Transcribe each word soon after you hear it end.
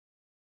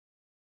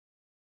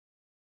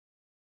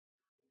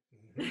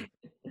All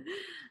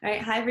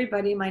right. Hi,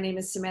 everybody. My name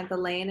is Samantha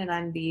Lane, and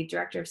I'm the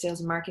Director of Sales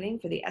and Marketing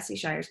for the SE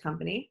Shires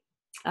Company.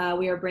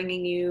 We are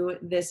bringing you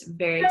this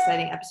very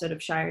exciting episode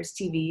of Shires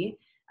TV,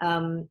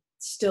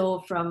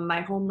 still from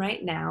my home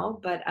right now,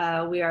 but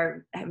we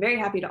are very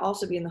happy to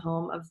also be in the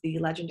home of the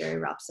legendary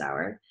Ralph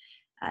Sauer.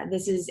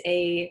 This is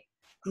a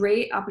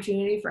great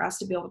opportunity for us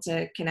to be able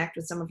to connect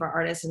with some of our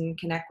artists and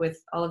connect with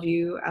all of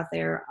you out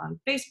there on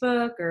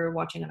Facebook or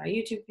watching on our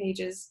YouTube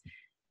pages.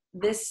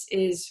 This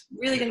is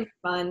really going to be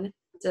fun.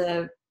 It's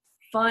a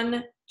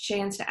fun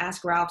chance to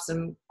ask Ralph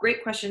some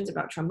great questions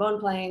about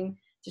trombone playing,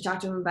 to talk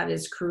to him about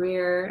his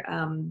career,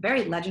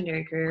 very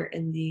legendary career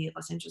in the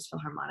Los Angeles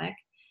Philharmonic,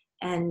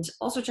 and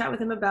also chat with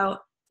him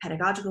about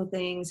pedagogical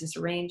things, his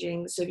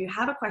arranging. So if you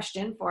have a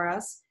question for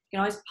us, you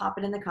can always pop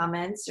it in the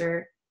comments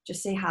or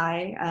just say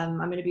hi. I'm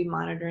going to be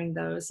monitoring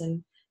those,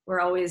 and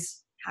we're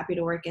always happy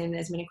to work in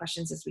as many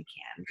questions as we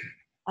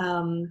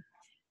can.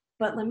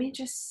 But let me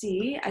just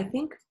see. I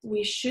think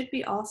we should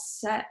be all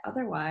set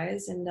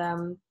otherwise.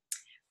 And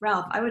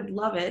Ralph, I would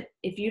love it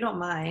if you don't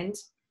mind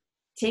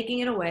taking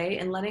it away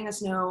and letting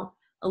us know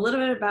a little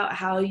bit about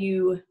how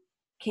you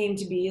came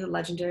to be the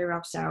legendary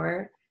Ralph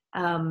Sauer.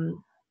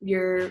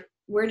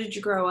 Where did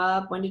you grow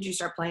up? When did you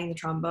start playing the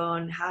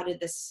trombone? How did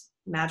this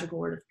magical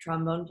world of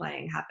trombone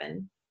playing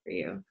happen for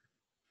you?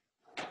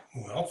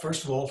 Well,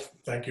 first of all,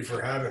 thank you for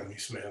having me,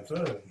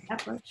 Samantha,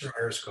 and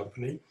Shires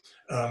Company.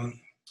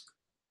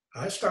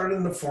 I started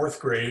in the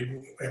 4th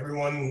grade.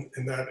 Everyone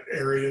in that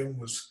area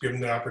was given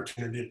the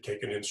opportunity to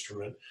take an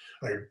instrument.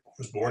 I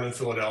was born in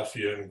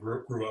Philadelphia and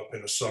grew up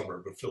in a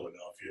suburb of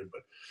Philadelphia,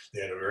 but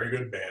they had a very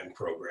good band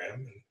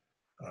program.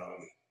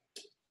 And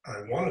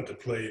I wanted to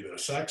play the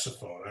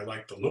saxophone. I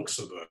liked the looks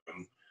of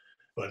them,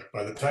 but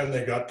by the time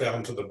they got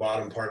down to the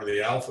bottom part of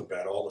the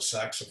alphabet, all the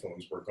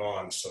saxophones were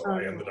gone, so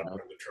I ended up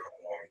with the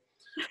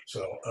trombone.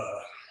 So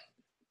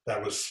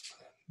that was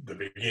the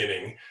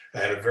beginning. I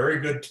had a very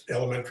good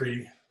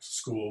elementary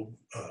school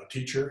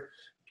teacher,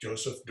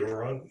 Joseph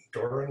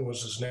Doran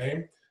was his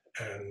name.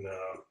 And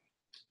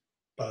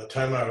by the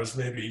time I was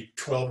maybe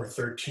 12 or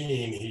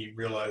 13, he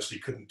realized he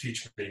couldn't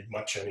teach me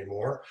much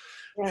anymore,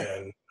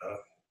 and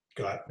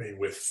got me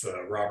with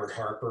Robert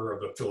Harper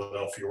of the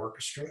Philadelphia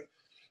Orchestra.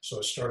 So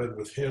I started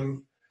with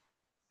him,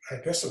 I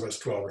guess it was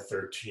 12 or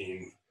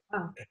 13.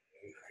 Oh. And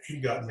he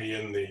got me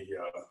in the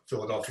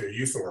Philadelphia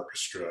Youth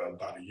Orchestra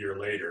about a year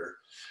later.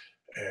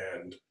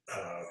 And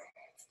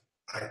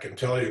I can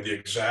tell you the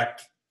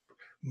exact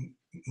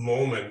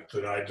moment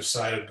that I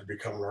decided to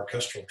become an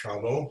orchestral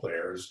trombone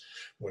player is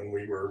when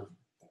we were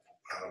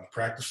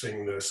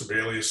practicing the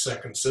Sibelius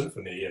Second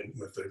Symphony and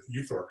with the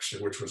youth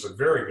orchestra, which was a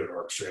very good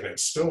orchestra, and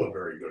it's still a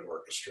very good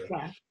orchestra.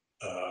 Yeah.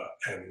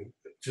 And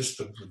just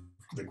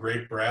the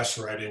great brass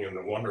writing and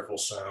the wonderful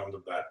sound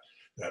of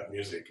that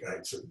music.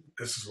 I said,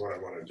 this is what I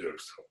want to do.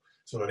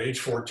 So at age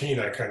 14,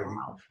 I kind of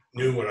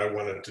knew what I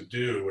wanted to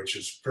do, which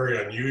is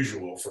very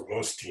unusual for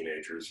most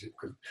teenagers.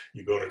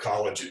 You go to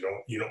college, you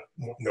don't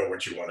know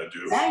what you want to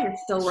do. Yeah, you're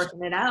still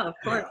working it out, of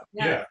course.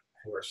 Yeah, of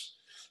course.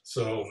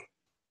 So,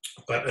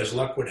 but as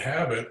luck would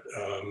have it,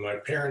 my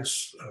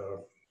parents,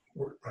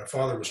 my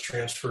father was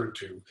transferred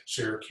to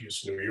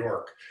Syracuse, New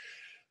York.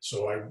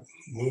 So I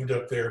moved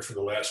up there for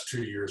the last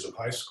 2 years of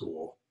high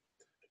school,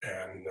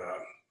 and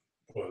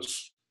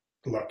was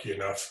lucky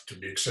enough to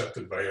be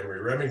accepted by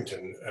Emory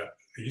Remington at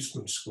the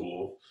Eastman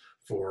School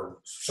for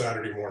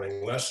Saturday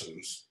morning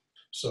lessons.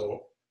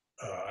 So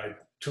I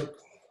took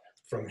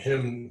from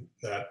him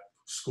that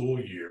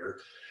school year,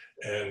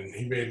 and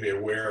he made me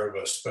aware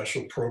of a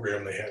special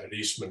program they had at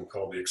Eastman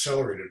called the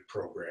Accelerated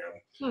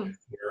Program,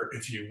 where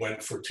if you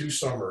went for 2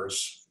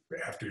 summers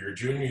after your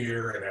junior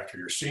year and after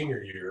your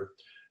senior year,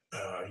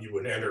 you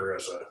would enter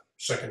as a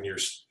second-year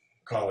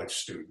college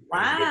student.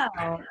 Wow.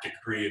 And get a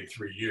degree in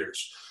 3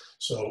 years.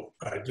 So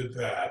I did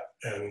that,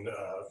 and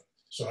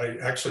so I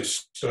actually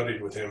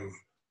studied with him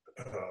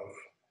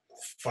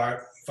 5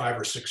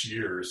 or 6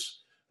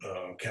 years,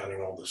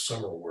 counting all the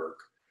summer work.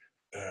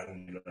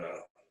 And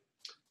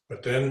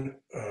but then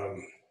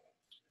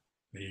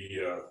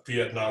the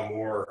Vietnam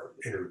War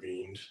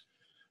intervened,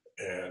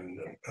 and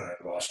I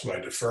lost my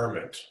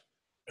deferment,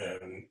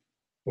 and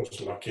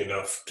was lucky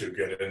enough to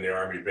get in the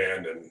Army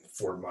Band in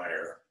Fort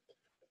Myer,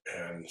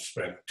 and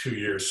spent 2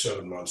 years,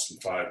 7 months,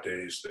 and 5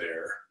 days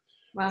there.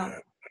 Wow.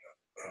 And,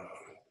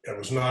 it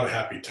was not a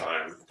happy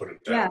time, put it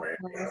that way.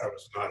 I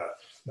was not a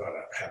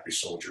happy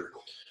soldier.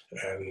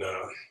 And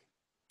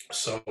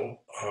so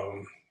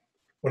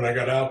when I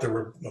got out, there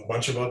were a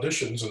bunch of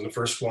auditions, and the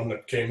first one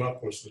that came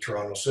up was the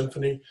Toronto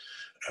Symphony,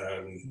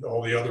 and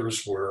all the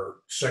others were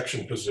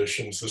section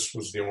positions. This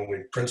was the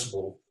only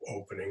principal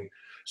opening.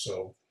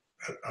 So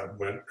I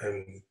went,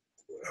 and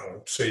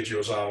Seiji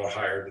Ozawa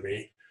hired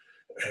me,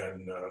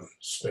 and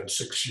spent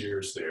 6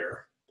 years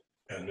there.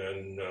 And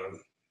then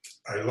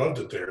I loved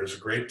it there. It was a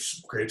great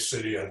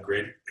city. I had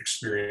great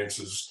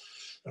experiences.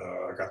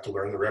 I got to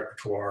learn the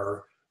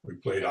repertoire. We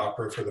played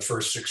opera for the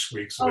first 6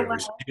 weeks of every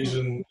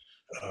season.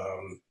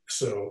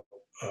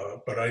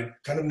 But I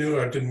kind of knew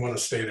I didn't want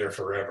to stay there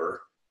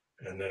forever.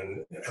 And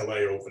then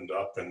LA opened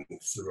up, and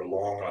through a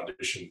long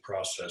audition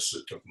process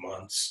that took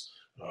months,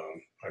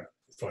 I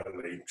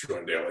finally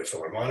joined the LA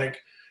Philharmonic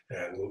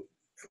and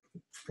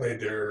played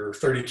there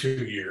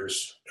 32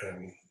 years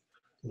and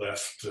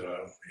left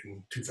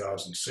in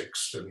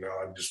 2006. And now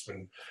I've just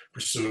been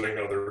pursuing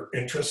other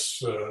interests,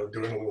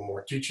 doing a little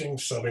more teaching,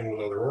 subbing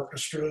with other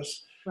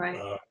orchestras.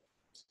 Right.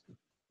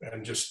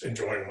 And just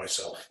enjoying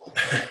myself.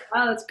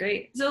 Wow, that's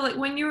great. So like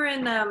when you were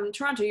in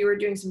Toronto, you were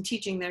doing some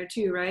teaching there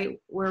too, right?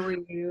 Where were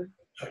you?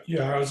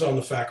 Yeah, I was on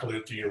the faculty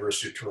at the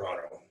University of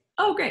Toronto.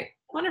 Oh, great.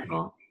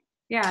 Wonderful.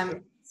 Yeah,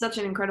 such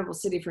an incredible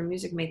city for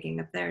music making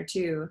up there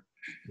too.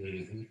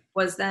 Mm-hmm.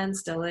 Was then,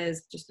 still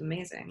is, just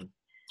amazing.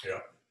 Yeah.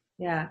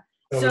 Yeah.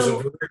 It was a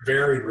very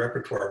varied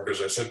repertoire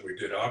because I said we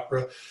did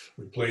opera,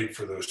 we played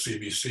for the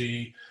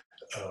CBC,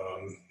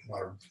 a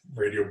lot of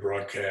radio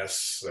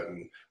broadcasts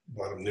and a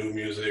lot of new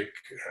music,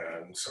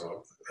 and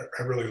so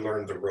I really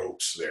learned the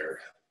ropes there.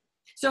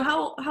 So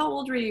how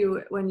old were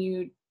you when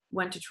you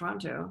went to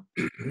Toronto?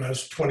 I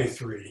was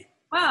 23.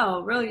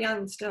 Wow, really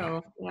young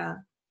still. Yeah.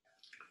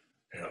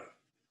 Yeah,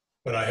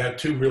 but I had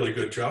 2 really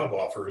good job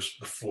offers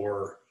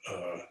before,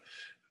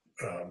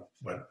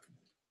 but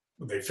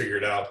they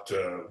figured out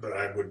that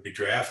I would be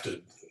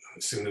drafted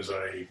as soon as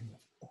I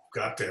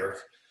got there.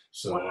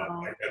 So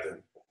wow. I had to,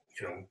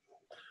 you know,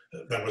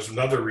 that was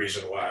another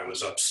reason why I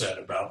was upset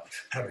about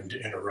having to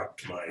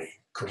interrupt my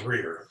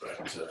career.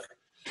 But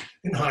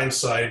in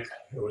hindsight,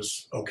 it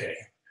was okay.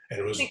 And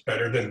it was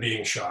better than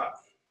being shot.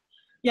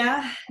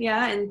 Yeah,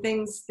 yeah. And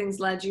things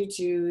led you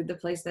to the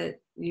place that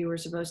you were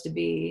supposed to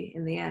be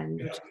in the end.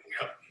 Yeah,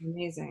 yeah.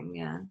 Amazing,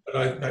 yeah.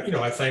 But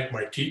I thank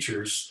my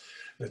teachers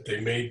that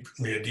they made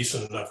me a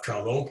decent enough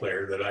trombone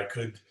player that I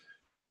could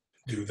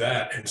do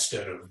that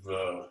instead of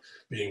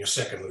being a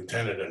second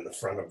lieutenant in the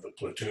front of the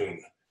platoon.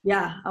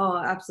 Yeah, oh,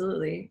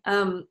 absolutely.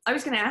 I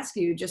was going to ask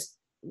you, just,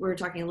 we were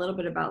talking a little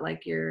bit about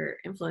like your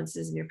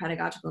influences and your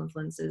pedagogical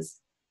influences.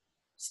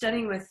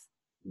 Studying with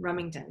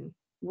Remington,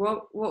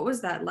 what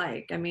was that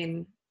like? I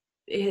mean,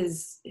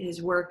 his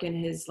work and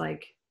his,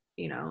 like,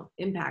 you know,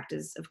 impact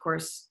is of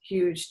course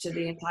huge to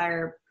the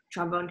entire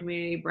trombone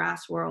community,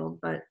 brass world,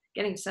 but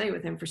getting to study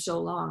with him for so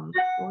long,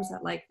 what was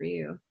that like for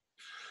you?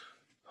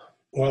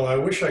 Well, I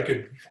wish I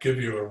could give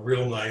you a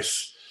real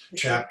nice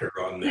chapter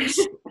on this,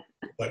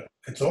 but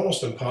it's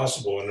almost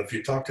impossible. And if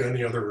you talk to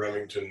any other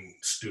Remington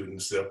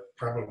students, they'll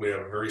probably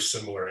have a very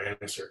similar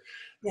answer.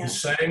 Yeah. He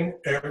sang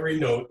every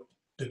note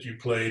that you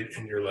played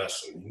in your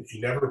lesson. He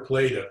never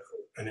played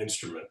an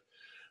instrument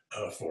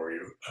for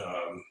you.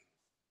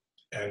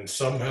 And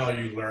somehow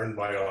you learn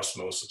by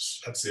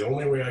osmosis. That's the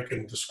only way I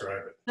can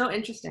describe it. Oh,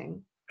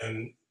 interesting.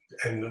 And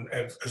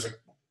as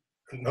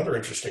another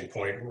interesting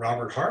point,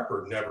 Robert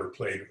Harper never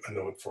played a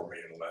note for me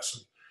in a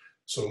lesson.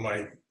 So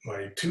my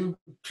 2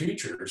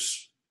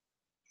 teachers,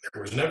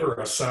 there was never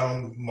a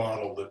sound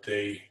model that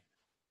they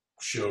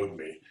showed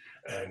me.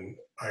 And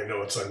I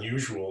know it's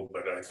unusual,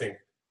 but I think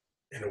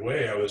in a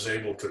way I was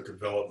able to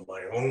develop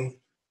my own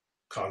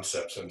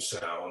concepts and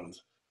sound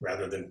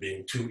rather than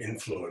being too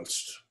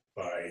influenced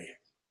by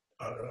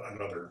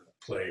another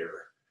player.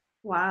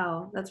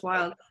 Wow, that's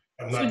wild.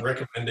 I'm not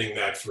recommending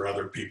that for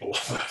other people,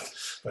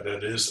 but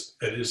it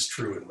is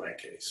true in my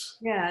case.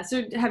 Yeah.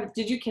 So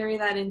did you carry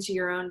that into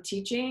your own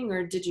teaching,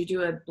 or did you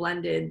do a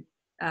blended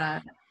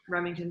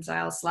Remington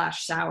style /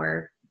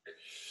 Sauer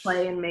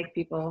play and make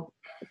people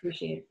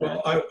appreciate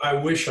that? Well, I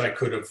wish I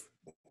could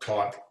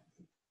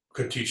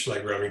teach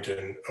like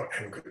Remington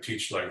and could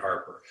teach like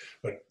Harper,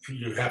 but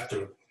you have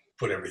to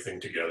put everything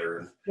together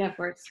and, yeah, of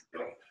course, you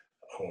know,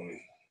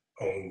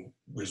 own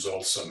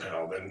results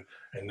somehow.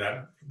 And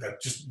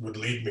that just would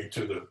lead me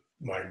to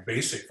my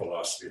basic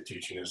philosophy of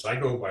teaching is I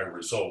go by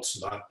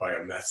results, not by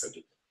a method.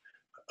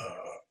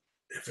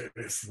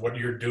 If what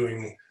you're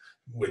doing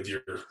with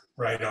your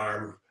right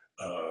arm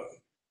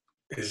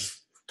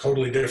is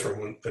totally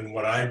different than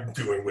what I'm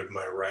doing with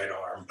my right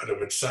arm, but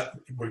if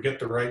we get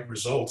the right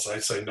results, I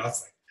say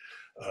nothing.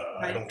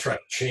 Right. I don't try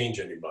to change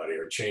anybody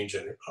or change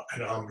an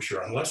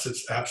embouchure unless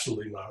it's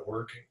absolutely not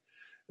working.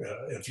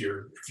 If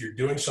you're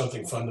doing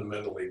something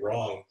fundamentally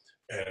wrong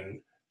and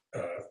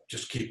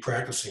just keep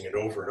practicing it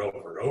over and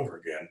over and over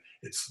again,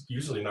 it's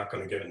usually not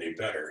going to get any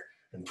better.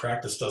 And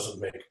practice doesn't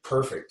make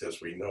perfect,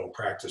 as we know.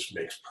 Practice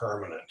makes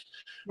permanent.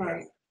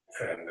 Right.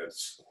 And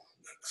it's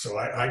so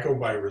I go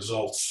by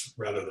results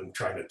rather than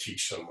trying to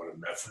teach someone a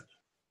method.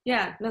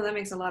 Yeah, no, that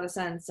makes a lot of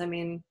sense. I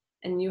mean,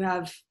 and you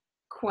have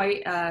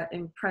quite an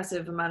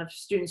impressive amount of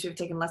students who have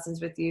taken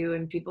lessons with you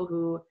and people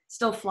who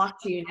still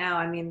flock to you now.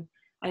 I mean,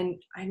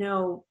 I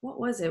know, what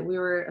was it? We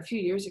were a few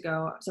years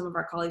ago, some of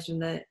our colleagues from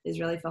the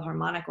Israeli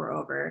Philharmonic were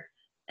over,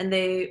 and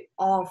they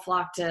all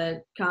flocked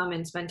to come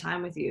and spend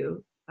time with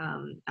you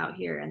out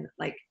here. And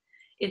like,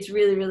 it's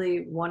really,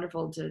 really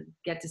wonderful to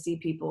get to see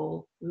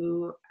people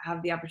who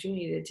have the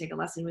opportunity to take a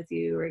lesson with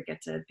you or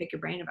get to pick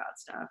your brain about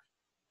stuff.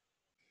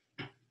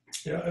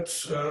 Yeah,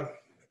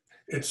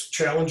 it's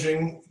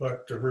challenging,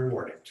 but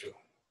rewarding too.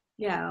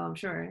 Yeah, I'm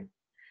sure.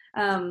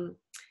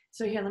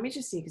 So here, let me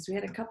just see, because we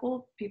had a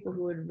couple people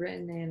who had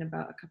written in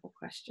about a couple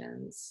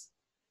questions.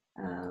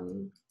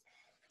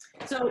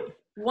 So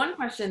one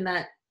question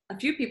that a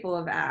few people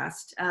have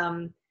asked,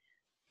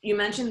 you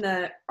mentioned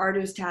the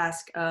arduous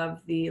task of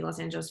the Los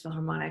Angeles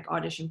Philharmonic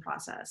audition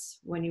process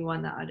when you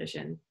won the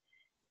audition.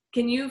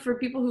 Can you, for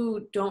people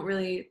who don't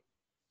really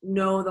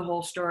know the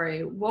whole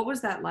story, what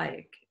was that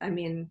like? I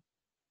mean,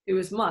 it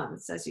was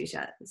months, as you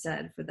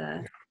said, for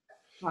the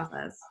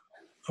process.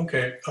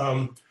 Okay.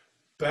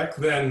 Back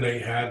then they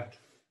had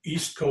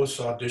East Coast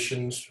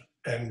auditions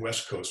and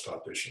West Coast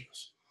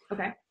auditions.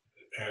 Okay.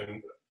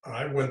 And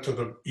I went to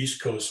the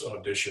East Coast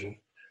audition,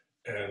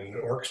 and the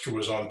orchestra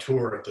was on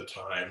tour at the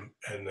time,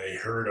 and they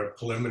heard a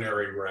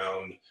preliminary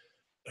round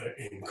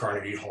in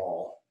Carnegie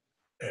Hall,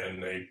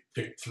 and they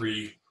picked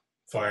 3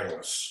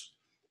 finalists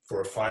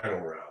for a final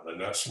round,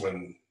 and that's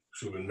when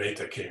Subin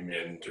Mehta came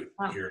in to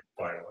hear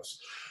the finalists.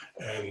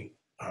 And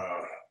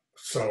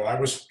so I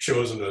was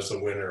chosen as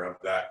the winner of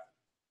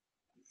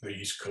the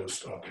East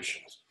Coast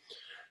auditions.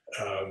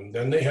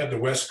 Then they had the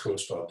West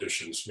Coast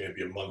auditions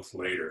maybe a month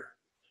later,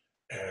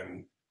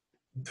 and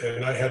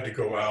then I had to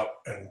go out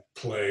and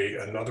play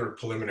another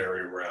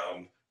preliminary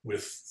round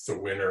with the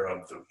winner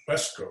of the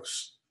West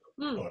Coast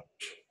audition.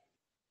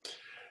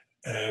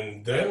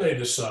 And then they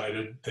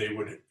decided they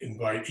would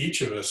invite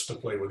each of us to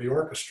play with the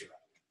orchestra.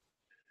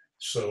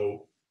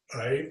 So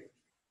I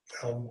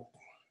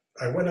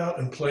went out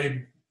and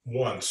played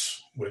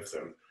once with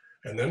them,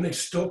 and then they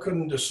still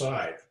couldn't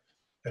decide.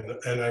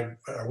 And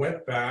I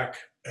went back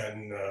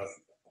and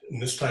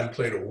this time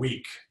played a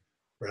week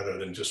rather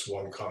than just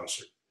one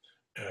concert.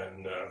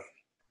 And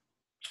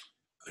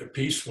the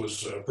piece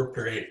was Brook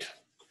Parade.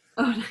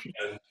 Oh, nice.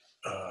 And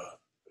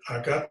I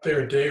got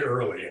there a day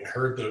early and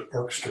heard the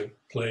orchestra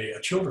play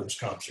a children's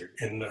concert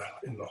in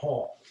the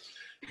hall.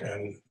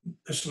 And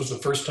this was the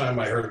first time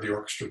I heard the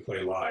orchestra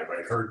play live.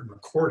 I'd heard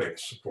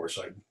recordings, of course.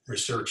 I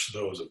researched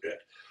those a bit.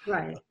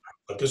 Right.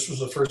 But this was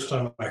the first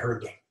time I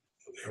heard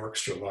the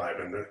orchestra live.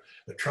 And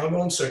the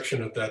trombone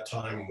section at that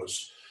time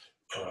was,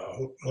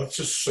 let's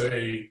just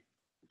say,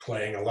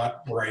 playing a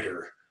lot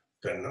brighter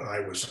than I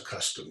was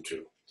accustomed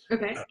to.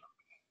 Okay.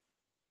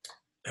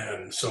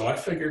 And so I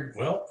figured,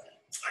 well,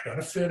 I got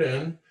to fit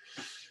in.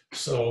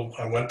 So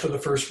I went to the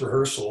first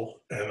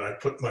rehearsal and I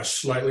put my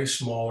slightly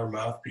smaller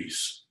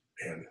mouthpiece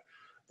in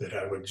that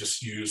I would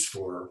just use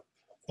for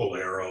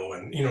bolero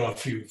and, a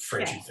few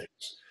Frenchy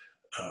things.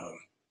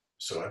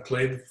 So I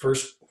played the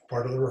first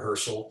part of the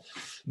rehearsal.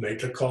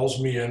 Mehta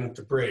calls me in at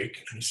the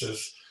break and he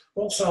says,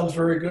 well, it sounds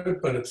very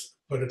good, but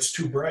it's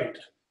too bright.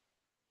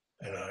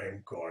 And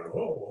I'm going,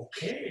 oh,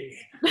 okay.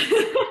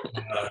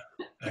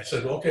 I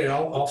said, okay,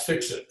 I'll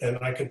fix it. And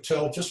I could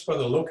tell just by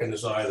the look in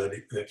his eye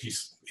that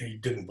he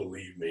didn't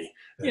believe me.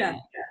 Yeah. He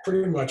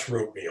pretty much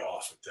wrote me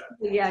off at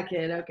that. Yeah,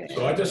 kid, okay.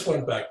 So I just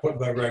went back, put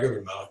my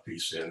regular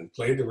mouthpiece in,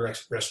 played the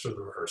rest of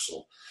the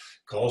rehearsal,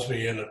 calls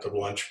me in at the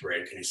lunch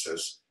break, and he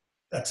says,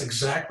 that's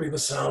exactly the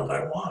sound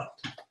I want.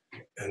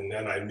 And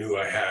then I knew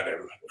I had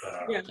him.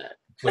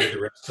 Played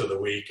the rest of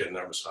the week, and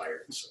I was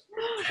hired. So.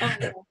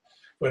 Oh.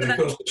 But it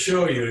goes to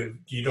show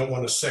you don't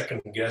want to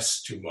second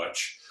guess too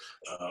much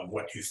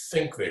what you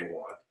think they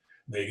want.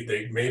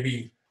 They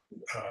maybe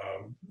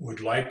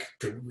would like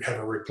to have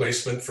a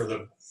replacement for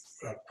the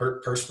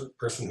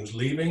person who's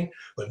leaving,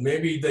 but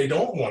maybe they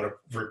don't want a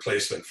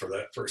replacement for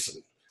that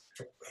person.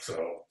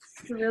 So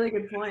it's a really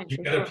good point.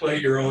 You got to play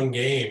your own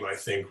game, I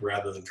think,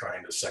 rather than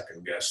trying to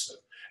second guess them.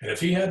 And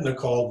if he hadn't have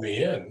called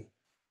me in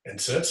and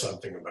said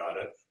something about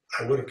it,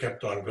 I would have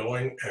kept on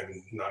going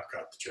and not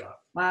got the job.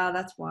 Wow,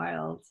 that's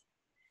wild.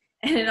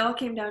 And it all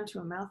came down to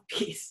a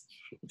mouthpiece.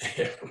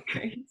 Yeah.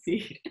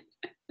 Crazy.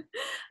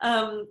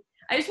 I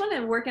just want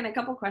to work in a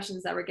couple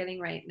questions that we're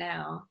getting right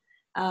now.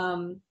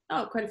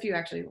 Quite a few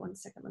actually. One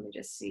second, let me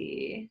just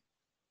see.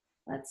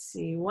 Let's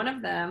see. One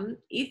of them,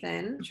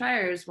 Ethan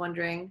Shires,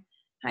 wondering,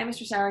 hi,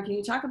 Mr. Sauer, can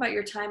you talk about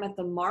your time at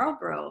the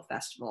Marlborough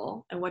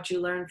Festival and what you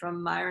learned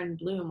from Myron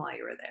Bloom while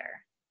you were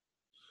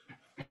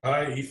there?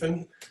 Hi,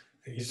 Ethan.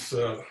 He's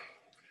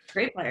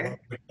great player.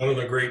 One of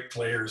the great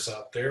players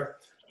out there.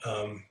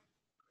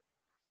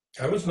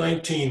 I was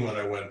 19 when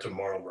I went to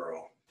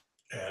Marlborough,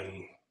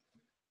 and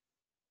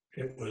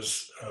it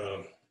was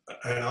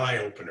an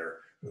eye-opener.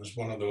 It was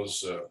one of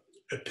those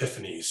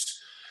epiphanies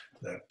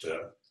that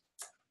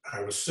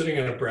I was sitting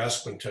in a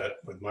brass quintet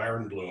with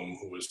Myron Bloom,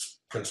 who was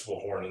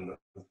principal horn in the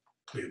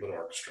Cleveland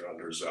Orchestra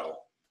under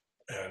Zell,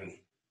 and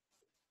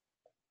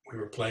we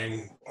were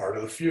playing Art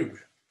of the Fugue.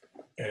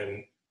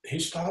 And he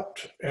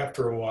stopped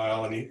after a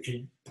while, and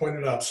he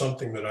pointed out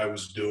something that I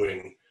was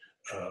doing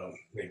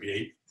maybe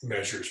 8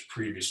 measures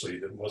previously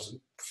that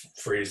wasn't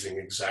phrasing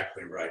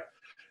exactly right.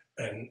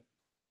 And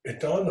it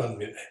dawned on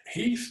me,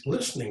 he's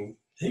listening,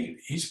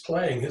 he's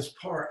playing his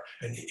part,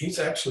 and he's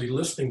actually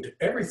listening to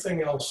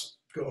everything else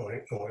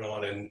going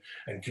on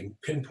and can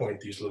pinpoint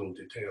these little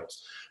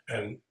details.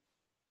 And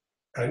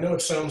I know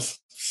it sounds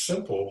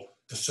simple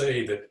to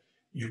say that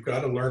you've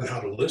got to learn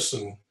how to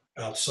listen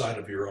outside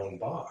of your own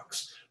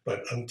box,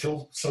 but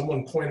until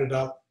someone pointed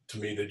out to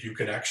me that you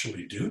could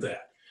actually do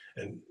that,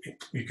 and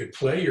you could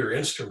play your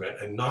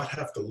instrument and not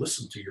have to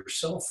listen to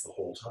yourself the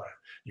whole time.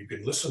 You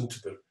could listen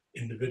to the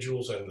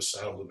individuals and the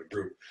sound of the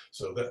group.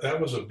 So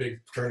that was a big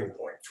turning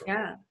point for me.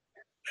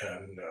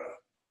 And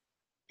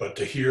but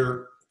to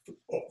hear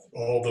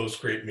all those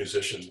great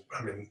musicians,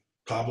 I mean,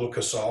 Pablo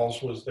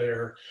Casals was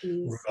there,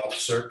 Rudolf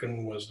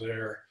Serkin was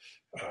there,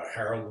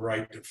 Harold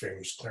Wright, the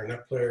famous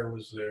clarinet player,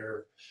 was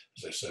there.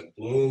 As I said,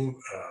 Bloom,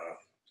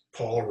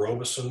 Paul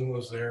Robeson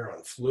was there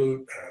on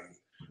flute, and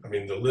I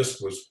mean, the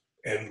list was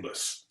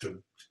endless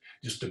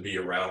just to be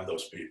around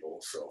those people.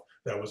 So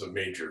that was a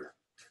major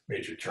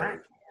turning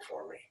point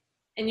for me.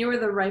 And you were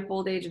the ripe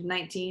old age of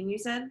 19, you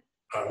said?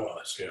 I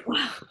was, yeah.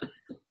 Wow.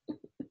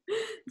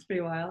 It's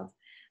pretty wild.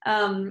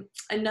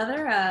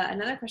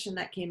 Another question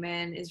that came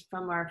in is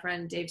from our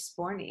friend Dave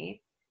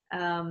Sporney.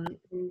 Hi,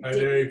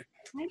 Dave.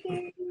 Hi,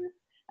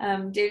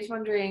 Dave. Dave's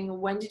wondering,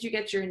 when did you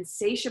get your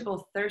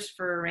insatiable thirst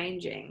for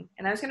arranging?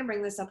 And I was going to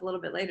bring this up a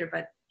little bit later,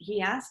 but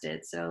he asked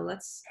it. So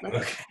let's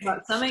talk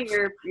about some of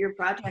your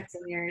projects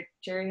and your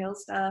Cherry Hill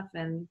stuff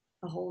and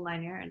the whole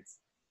 9 yards.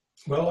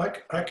 Well,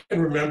 I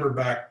can remember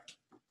back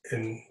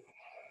in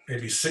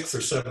maybe 6th or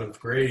 7th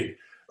grade,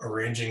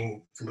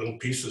 arranging little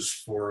pieces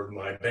for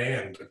my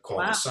band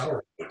called the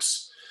Sauer.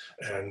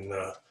 And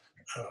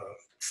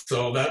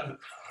so that,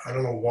 I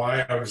don't know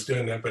why I was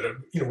doing that, but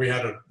we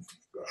had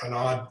an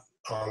odd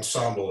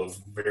ensemble of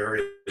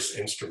various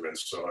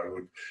instruments. So I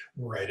would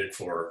write it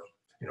for,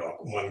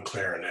 one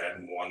clarinet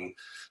and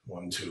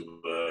one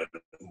tuba,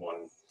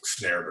 one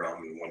snare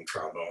drum and one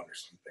trombone or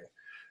something.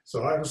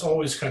 So I was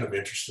always kind of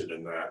interested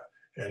in that.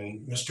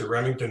 And Mr.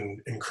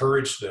 Remington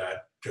encouraged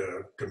that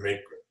to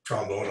make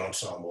trombone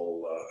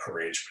ensemble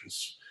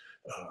arrangements.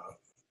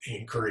 He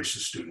encouraged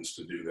the students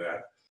to do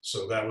that.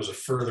 So that was a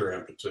further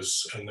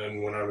impetus. And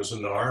then when I was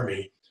in the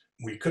Army,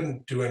 we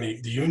couldn't do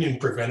the union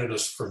prevented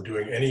us from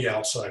doing any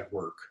outside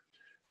work.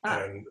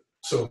 And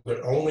so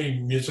the only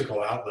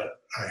musical outlet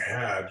I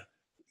had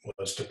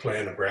was to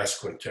play in a brass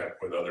quintet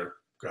with other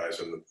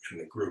guys in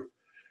the group.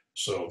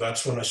 So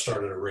that's when I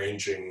started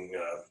arranging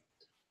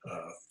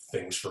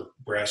things for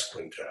brass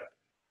quintet.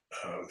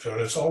 So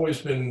it's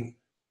always been,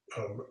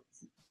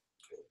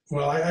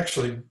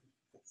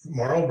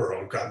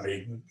 Marlborough got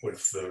me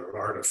with the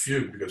art of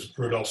fugue because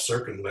Rudolf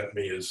Serkin lent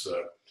me his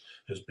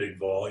big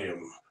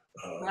volume,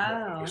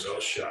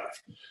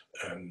 Gesellschaft,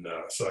 and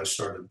so I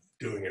started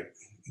doing it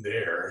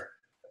there.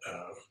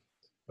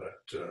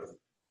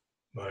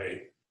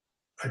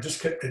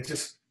 It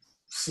just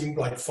seemed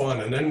like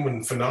fun. And then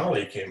when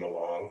Finale came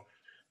along,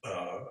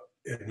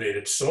 it made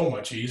it so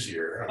much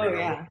easier. I mean,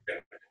 I'm looking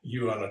at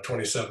you on a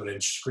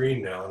 27-inch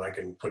screen now, and I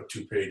can put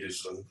 2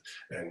 pages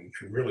and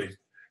really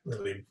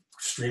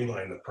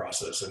streamline the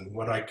process. And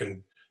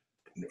an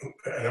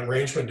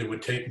arrangement that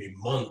would take me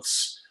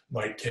months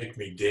might take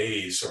me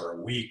days or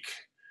a week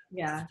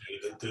to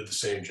do the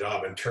same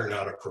job and turn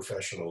out a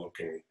professional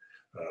looking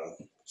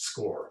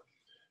score.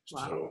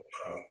 Wow. So,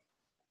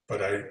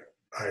 but I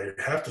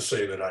have to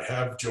say that I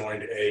have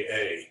joined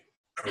AA,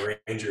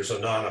 Arrangers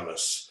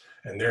Anonymous,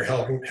 and they're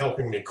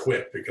helping me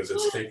quit because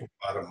it's taking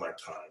a lot of my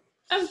time.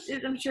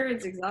 I'm sure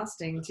it's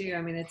exhausting too.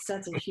 I mean, it's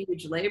such a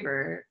huge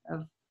labor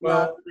of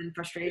love and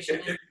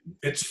frustration.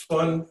 It's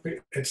fun.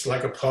 It's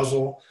like a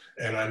puzzle,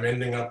 and I'm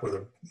ending up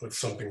with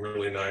something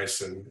really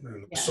nice. And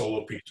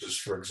solo pieces,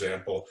 for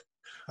example,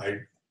 I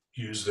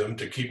use them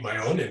to keep my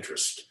own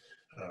interest.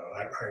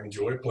 I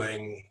enjoy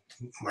playing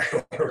my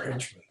own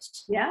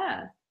arrangements.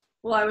 Yeah.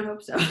 Well, I would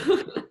hope so.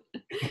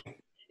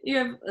 You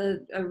have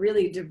a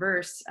really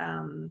diverse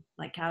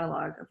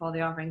catalog of all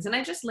the offerings, and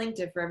I just linked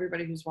it for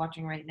everybody who's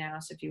watching right now.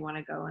 So if you want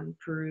to go and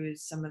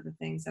peruse some of the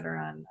things that are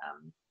on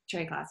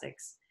Cherry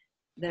Classics,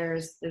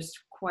 there's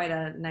quite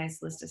a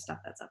nice list of stuff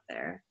that's up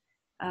there.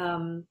 Let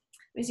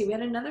me see. We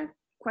had another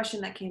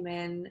question that came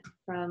in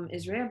from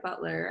Israel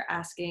Butler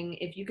asking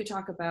if you could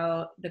talk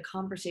about the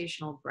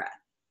conversational breath.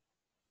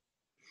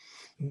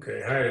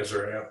 Okay. Hi,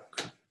 Israel.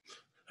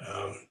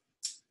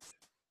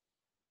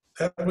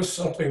 That was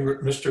something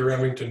Mr.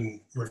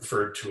 Remington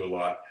referred to a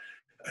lot.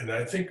 And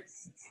I think,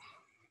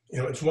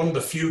 it's one of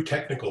the few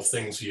technical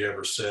things he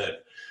ever said.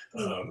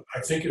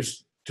 I think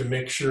is to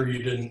make sure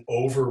you didn't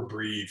over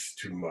breathe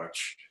too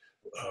much.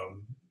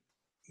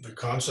 The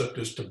concept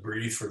is to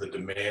breathe for the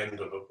demand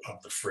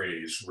of the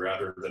phrase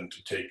rather than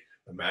to take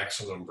the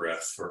maximum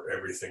breath for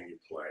everything you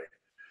play.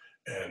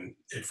 And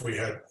if we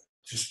had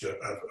just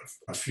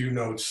a few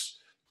notes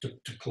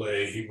to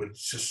play, he would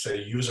just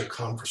say, use a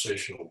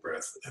conversational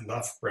breath,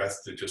 enough breath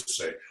to just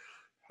say,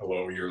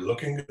 hello, you're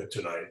looking good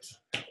tonight.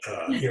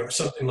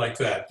 Something like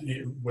that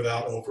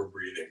without over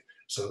breathing.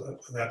 So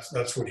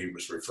that's what he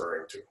was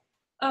referring to.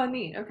 Oh,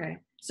 neat. Okay.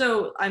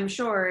 So I'm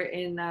sure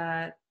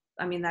that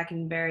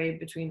can vary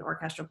between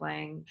orchestral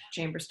playing,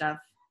 chamber stuff,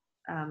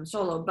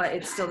 solo, but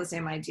it's still the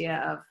same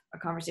idea of a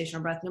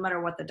conversational breath, no matter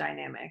what the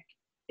dynamic.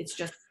 It's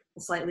just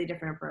a slightly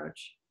different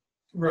approach.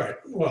 Right.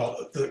 Well,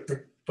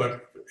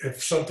 but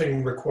if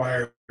something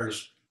requires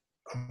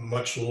a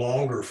much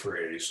longer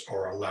phrase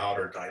or a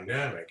louder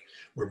dynamic,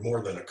 we're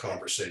more than a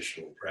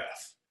conversational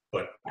breath.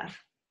 But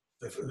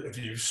if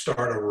you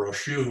start a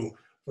Rochu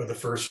for the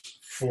first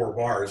 4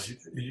 bars, you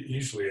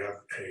usually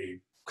have a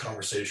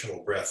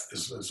conversational breath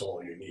is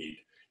all you need.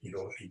 You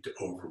don't need to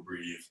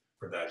overbreathe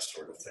for that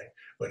sort of thing.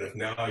 But if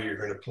now you're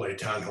going to play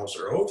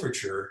Tannhäuser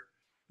Overture,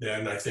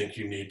 then I think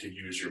you need to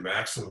use your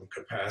maximum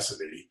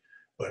capacity,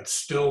 but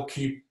still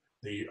keep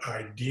the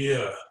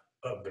idea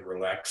of the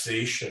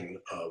relaxation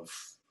of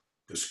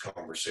this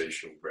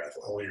conversational breath.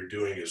 All you're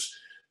doing is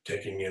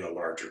taking in a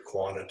larger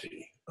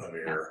quantity of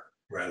air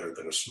rather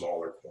than a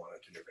smaller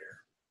quantity of air.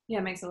 Yeah,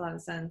 it makes a lot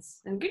of sense.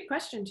 And good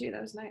question too.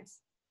 That was nice.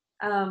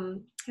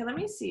 Okay, let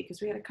me see,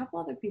 because we had a couple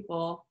other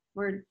people.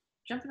 We're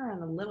jumping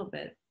around a little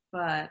bit,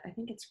 but I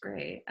think it's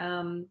great.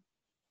 Let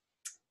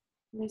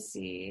me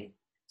see.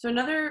 So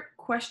another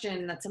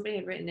question that somebody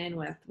had written in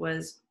with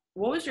was,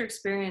 what was your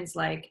experience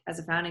like as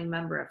a founding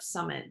member of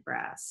Summit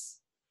Brass?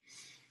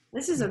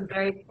 This is a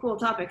very cool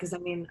topic, because I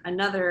mean,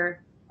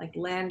 another like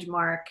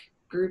landmark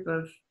group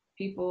of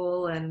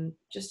people and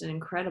just an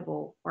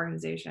incredible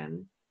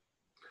organization.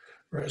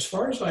 Right. As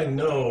far as I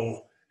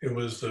know, it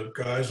was the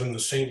guys in the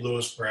St.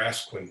 Louis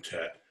Brass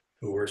Quintet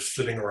who were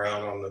sitting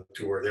around on the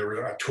tour. They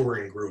were a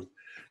touring group,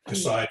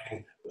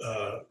 deciding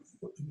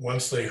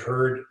once they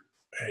heard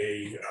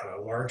a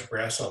large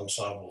brass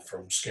ensemble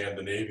from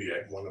Scandinavia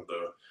at one of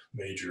the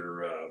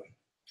major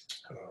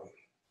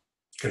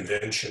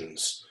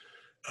conventions,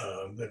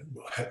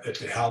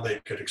 how they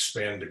could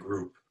expand the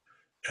group.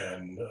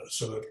 And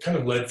so it kind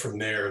of led from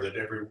there that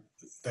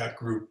that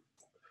group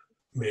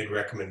made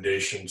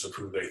recommendations of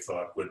who they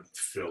thought would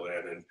fill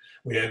in. And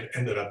we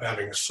ended up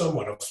having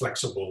somewhat a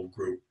flexible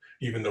group.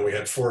 Even though we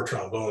had 4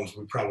 trombones,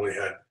 we probably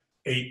had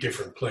 8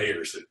 different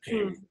players that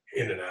came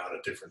in and out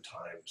at different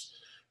times.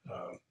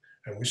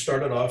 And we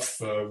started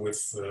off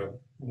with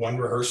 1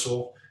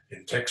 rehearsal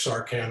in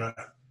Texarkana,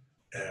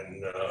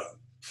 and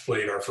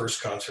played our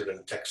first concert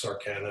in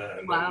Texarkana, and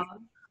then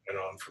went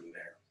on from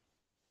there.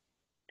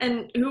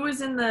 And who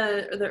was in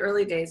the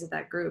early days of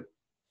that group?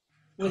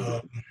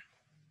 The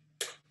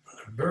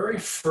very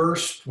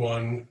first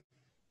one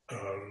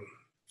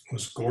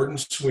was Gordon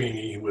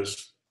Sweeney,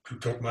 who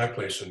took my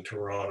place in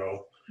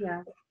Toronto.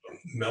 Yeah.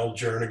 Mel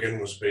Jernigan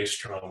was bass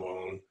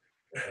trombone,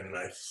 and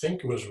I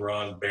think it was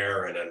Ron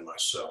Barron and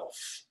myself.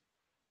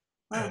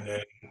 Wow. And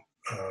then,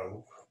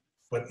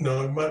 but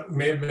no, it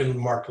may have been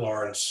Mark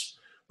Lawrence,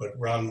 but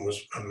Ron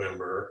was a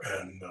member,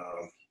 and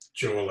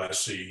Joe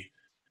Alessi,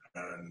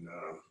 and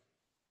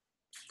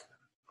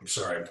I'm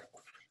sorry,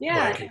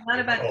 yeah, not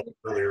about all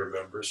earlier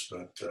members,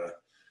 but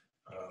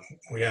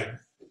we had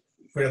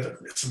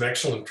some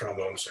excellent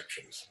trombone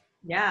sections.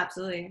 Yeah,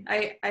 absolutely.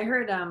 I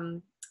heard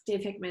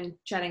Dave Hickman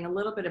chatting a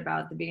little bit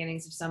about the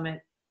beginnings of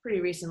Summit pretty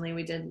recently.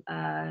 We did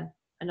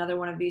another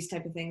one of these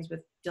type of things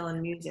with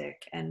Dylan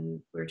Music, and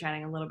we were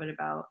chatting a little bit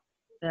about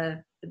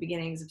the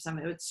beginnings of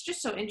Summit. It's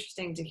just so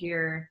interesting to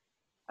hear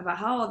about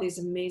how all these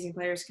amazing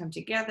players come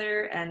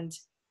together and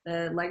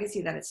the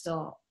legacy that it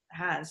still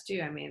has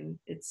too. I mean,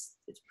 it's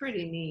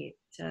pretty neat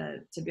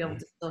to be able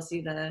to still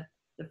see the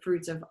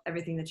fruits of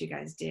everything that you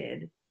guys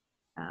did.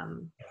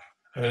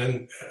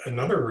 And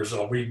another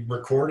result, we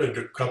recorded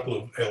a couple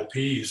of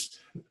LPs,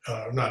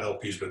 not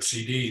LPs, but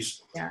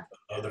CDs,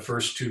 the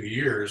first 2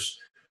 years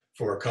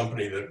for a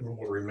company that will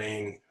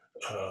remain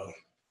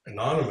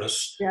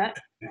anonymous. Yeah.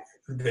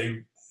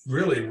 They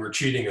really were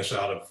cheating us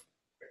out of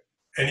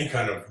any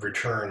kind of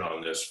return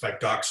on this. In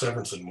fact, Doc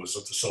Severinsen was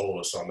the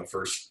soloist on the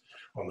first,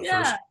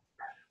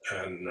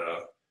 and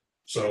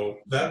so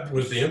that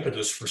was the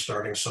impetus for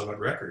starting Summit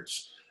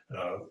Records.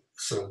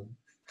 So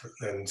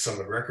then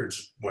Summit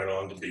Records went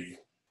on to be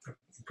a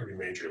pretty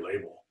major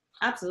label.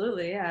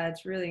 Absolutely, yeah,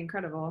 it's really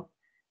incredible.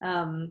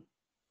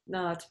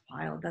 No, it's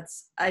wild.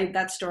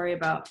 That story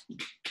about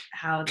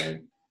how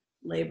the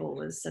label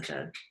was such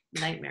a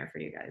nightmare for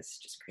you guys,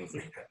 just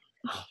crazy.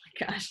 Oh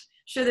my gosh.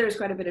 Sure, there was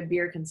quite a bit of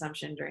beer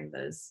consumption during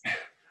those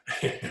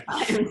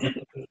times.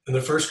 In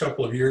the first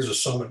couple of years of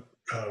Summit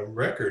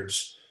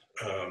Records,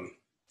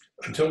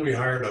 until we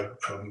hired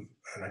an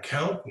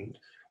accountant,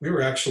 we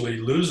were actually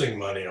losing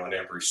money on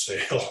every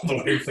sale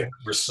the way things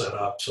were set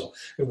up. So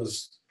it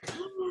was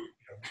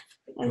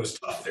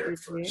tough there at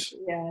first.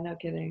 Yeah, no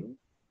kidding.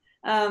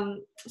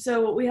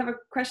 So we have a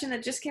question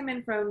that just came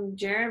in from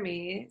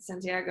Jeremy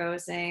Santiago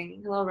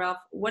saying, hello, Ralph,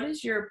 what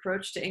is your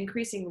approach to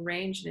increasing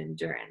range and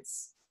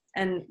endurance?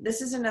 And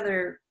this is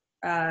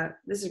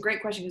this is a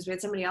great question, because we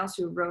had somebody else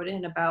who wrote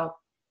in about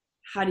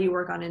how do you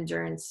work on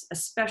endurance,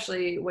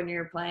 especially when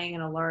you're playing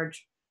in a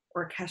large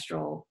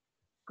orchestral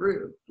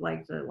group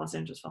like the Los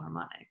Angeles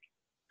Philharmonic.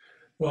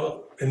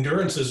 Well,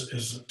 endurance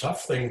is a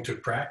tough thing to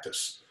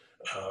practice.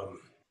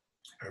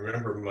 I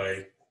remember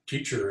my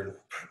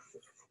teacher,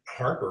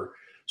 Harper,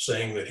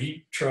 saying that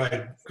he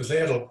tried, because they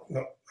had a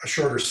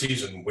shorter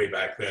season way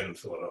back then in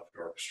Philadelphia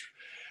Orchestra,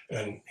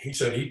 and he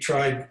said he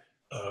tried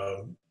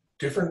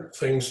different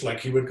things, like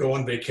he would go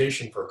on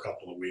vacation for a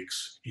couple of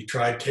weeks. He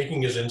tried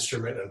taking his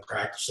instrument and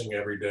practicing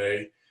every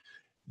day.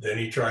 Then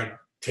he tried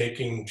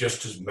taking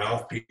just his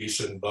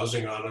mouthpiece and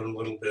buzzing on it a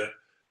little bit.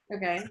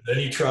 Okay. And then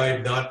he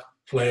tried not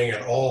playing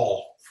at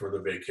all for the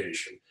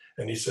vacation.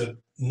 And he said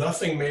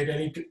nothing made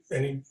any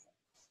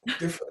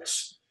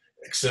difference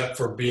except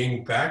for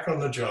being back on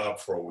the job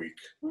for a week.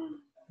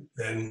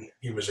 then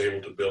he was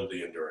able to build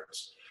the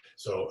endurance.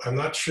 So I'm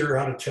not sure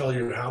how to tell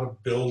you how to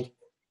build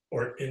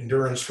or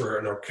endurance for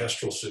an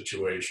orchestral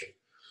situation.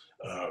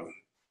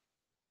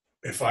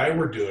 If I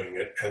were doing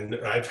it, and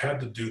I've had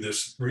to do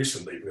this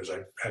recently because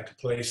I've had to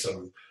play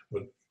some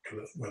with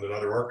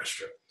another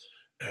orchestra,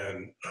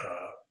 and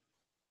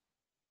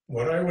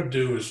what I would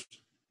do is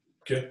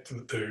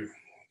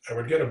I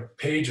would get a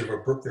page of a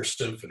Bruckner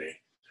symphony,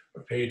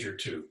 a page or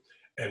two,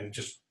 and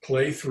just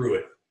play through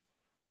it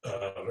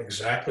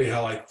exactly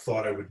how I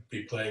thought I would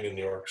be playing in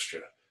the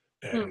orchestra,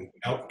 and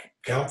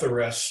count the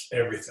rest,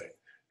 everything.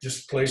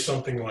 Just play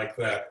something like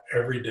that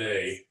every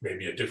day,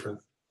 maybe a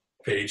different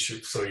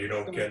page, so you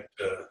don't get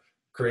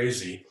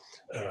crazy.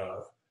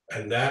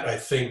 And that, I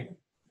think,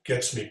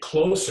 gets me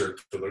closer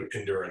to the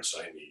endurance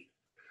I need.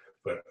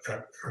 But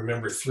I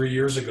remember 3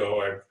 years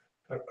ago,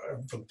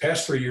 for the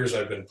past 3 years,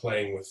 I've been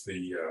playing with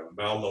the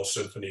Malmö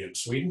Symphony in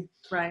Sweden.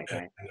 Right.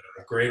 And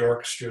a great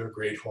orchestra,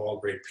 great hall,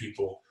 great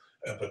people.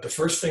 But the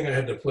first thing I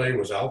had to play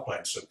was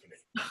Alpine Symphony.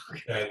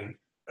 And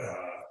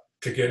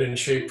to get in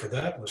shape for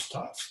that was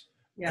tough.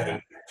 Yeah.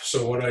 And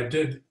so what I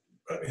did,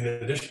 in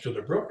addition to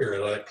the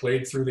Bruckner, I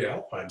played through the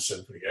Alpine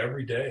Symphony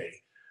every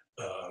day,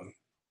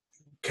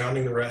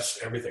 counting the rest,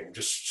 everything,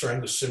 just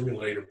trying to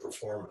simulate a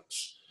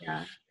performance.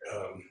 Yeah.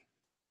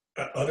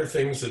 Other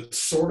things that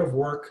sort of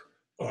work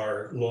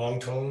are long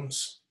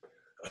tones.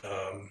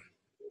 I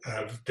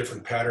have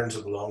different patterns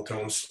of long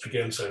tones,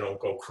 again, so I don't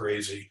go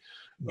crazy.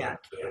 But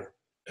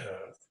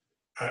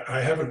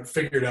I haven't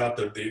figured out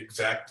the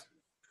exact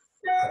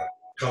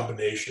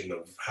combination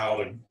of how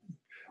to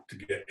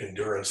get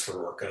endurance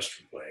for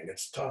orchestral playing.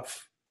 It's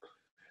tough.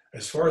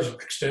 As far as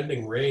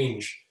extending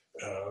range,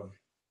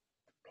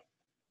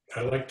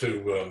 I like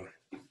to,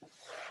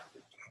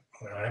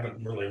 I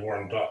haven't really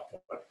warmed up,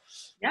 but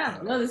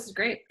no, this is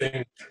great.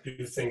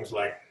 Do things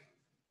like,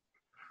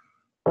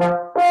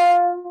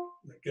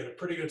 get a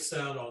pretty good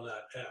sound on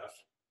that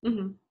F.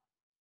 And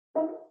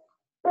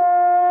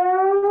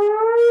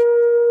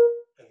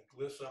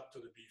gliss up to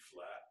the B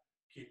flat,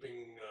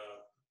 keeping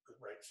the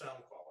right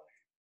sound quality.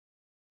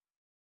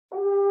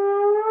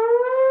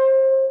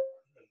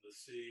 And the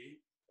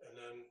C, and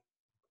then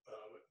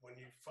when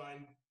you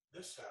find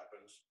this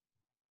happens,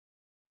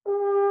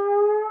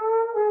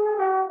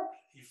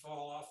 you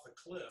fall off the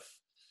cliff.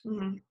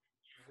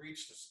 You've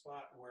reached a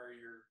spot where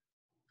your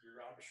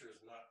embouchure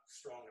is not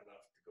strong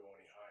enough to go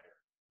any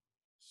higher.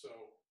 So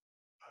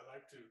I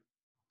like to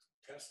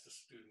test the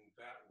student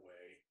that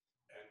way,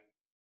 and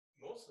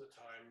most of the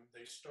time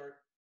they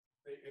start.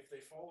 If they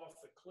fall off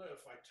the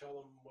cliff, I tell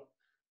them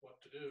what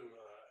to do.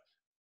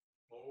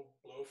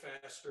 Blow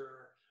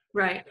faster.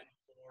 Right.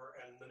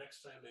 And the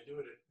next time they do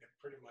it, it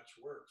pretty much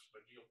works.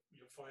 But you'll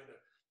find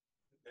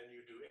then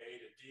you do A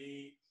to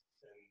D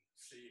and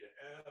C to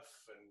F,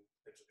 and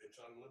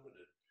it's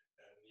unlimited.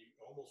 And you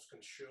almost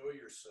can show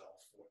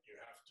yourself what you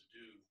have to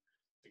do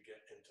to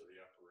get into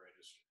the upper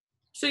register.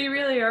 So you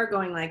really are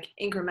going like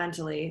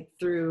incrementally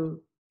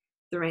through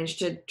the range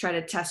to try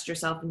to test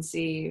yourself and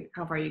see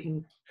how far you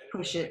can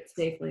push it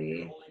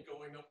safely. Only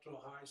going up to a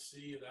high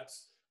C,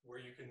 that's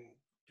where you can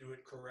do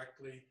it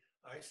correctly.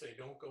 I say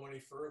don't go any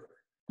further.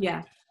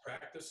 Yeah.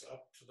 Practice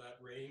up to that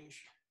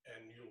range,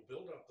 and you'll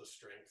build up the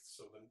strength.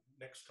 So the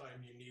next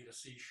time you need a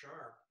C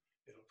sharp,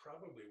 it'll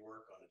probably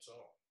work on its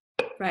own.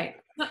 Right.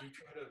 If you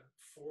try to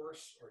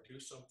force or do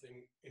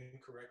something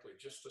incorrectly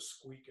just to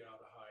squeak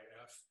out a high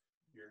F,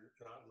 you're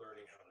not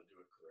learning how to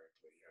do it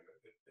correctly, and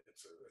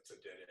it's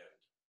a dead end.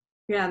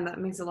 Yeah, and that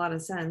makes a lot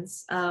of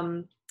sense. Let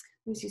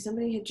me see.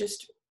 Somebody had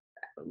just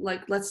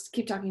let's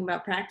keep talking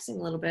about practicing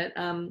a little bit.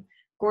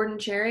 Gordon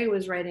Cherry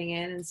was writing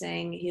in and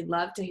saying he'd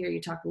love to hear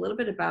you talk a little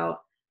bit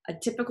about a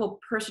typical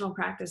personal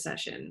practice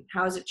session.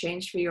 How has it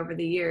changed for you over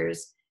the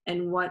years,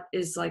 and what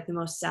is like the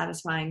most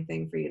satisfying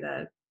thing for you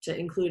to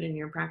include in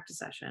your practice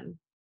session?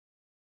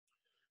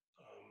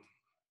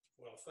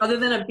 Well, other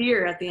than a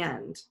beer at the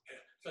end.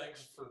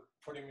 Thanks for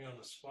putting me on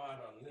the spot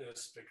on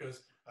this,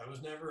 because I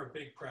was never a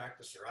big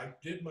practicer. I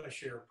did my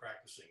share of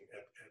practicing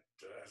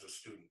as a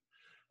student,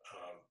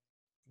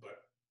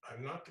 but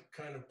I'm not the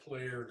kind of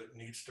player that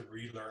needs to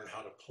relearn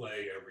how to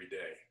play every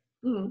day.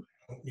 I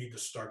don't need to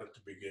start at the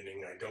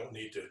beginning. I don't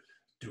need to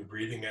do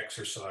breathing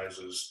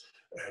exercises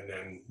and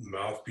then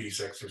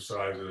mouthpiece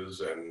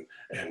exercises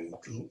and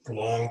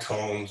long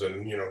tones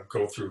and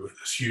go through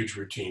this huge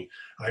routine.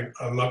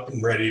 I'm up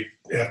and ready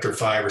after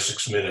 5 or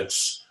 6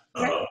 minutes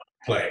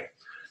playing.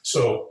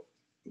 So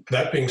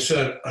that being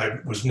said, I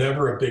was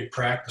never a big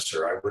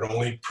practicer. I would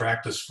only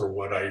practice for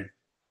what I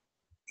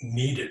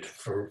needed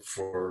for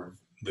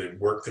the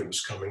work that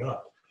was coming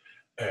up.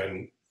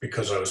 And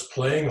because I was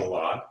playing a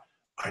lot,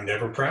 I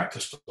never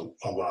practiced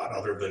a lot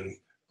other than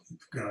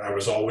I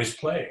was always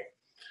playing.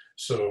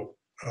 So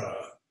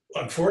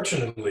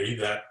unfortunately,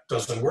 that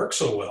doesn't work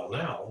so well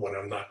now when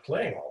I'm not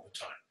playing all the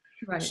time.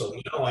 Right. So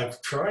now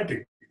I've tried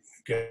to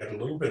get a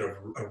little bit of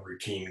a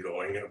routine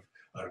going.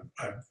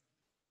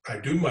 I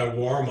do my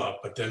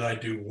warm-up, but then I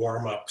do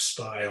warm-up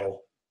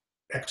style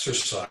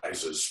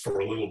exercises for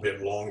a little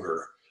bit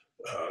longer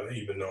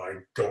even though I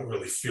don't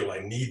really feel I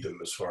need them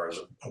as far as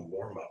a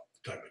warm-up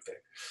type of thing.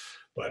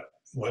 But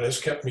what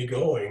has kept me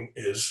going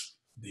is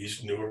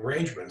these new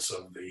arrangements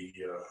of the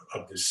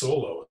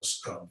solos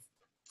from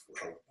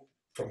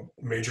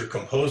major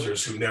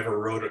composers who never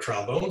wrote a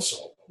trombone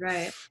solo.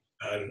 Right.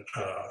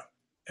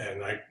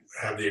 And I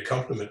have the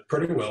accompaniment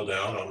pretty well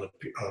down on the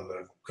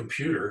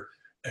computer,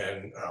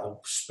 and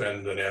I'll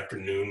spend an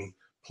afternoon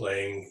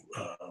playing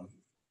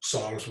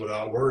songs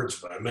without words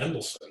by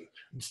Mendelssohn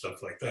and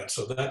stuff like that.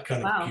 So that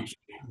kind of keeps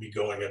me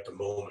going at the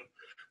moment.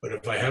 But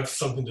if I have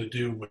something to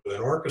do with an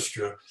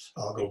orchestra,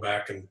 I'll go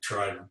back and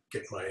try to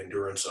get my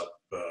endurance up,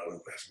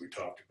 as we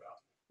talked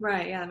about.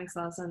 Right, yeah, that makes a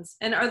lot of sense.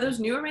 And are those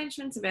new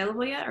arrangements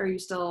available yet, or are you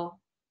still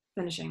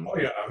finishing? Oh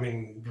yeah, I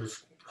mean,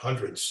 there's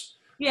hundreds.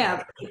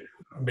 Yeah.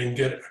 I mean,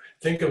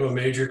 think of a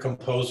major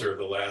composer of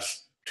the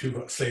last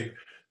say,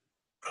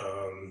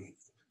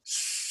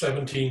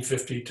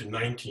 1750 to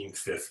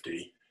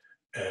 1950,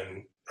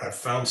 and I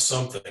found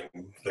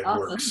something that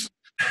works.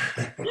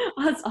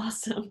 That's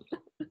awesome.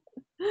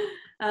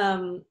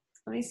 Let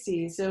me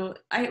see. So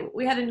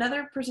we had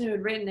another person who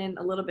had written in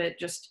a little bit,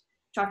 just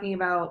talking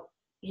about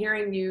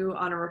hearing you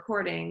on a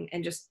recording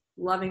and just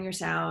loving your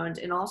sound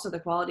and also the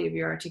quality of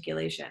your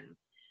articulation.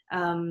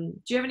 Do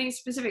you have any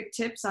specific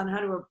tips on how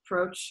to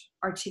approach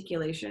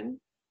articulation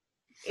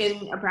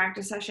in a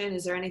practice session?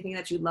 Is there anything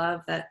that you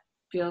love that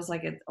feels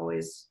like it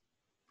always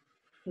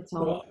hits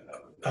home? Well,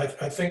 I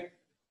think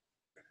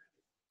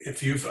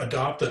if you've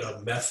adopted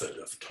a method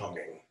of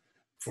tonguing,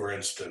 for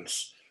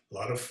instance, a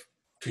lot of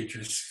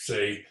teachers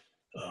say,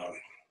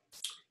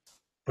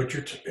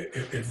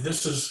 if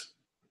this is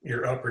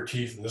your upper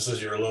teeth and this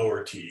is your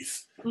lower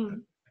teeth,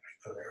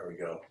 there we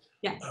go.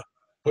 Yeah.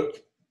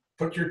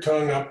 Put your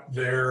tongue up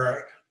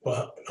there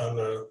on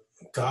the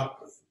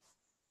top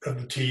of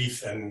the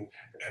teeth and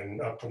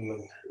up in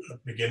the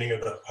beginning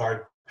of the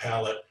hard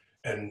palate,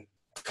 and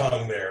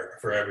tongue there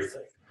for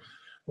everything.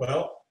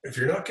 Well, if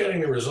you're not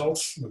getting the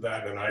results with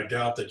that, and I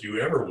doubt that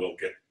you ever will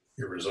get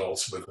your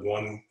results with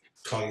one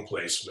tongue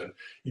placement,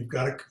 you've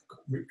got to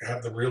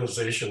have the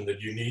realization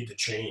that you need to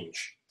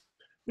change.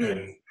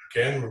 And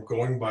again, we're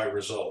going by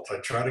result. I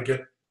try to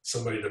get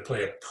somebody to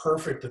play a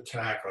perfect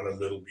attack on a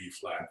middle B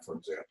flat, for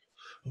example.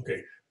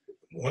 Okay,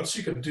 once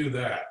you can do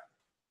that,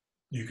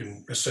 you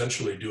can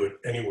essentially do it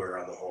anywhere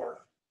on the horn.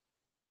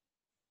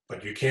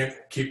 But you can't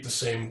keep the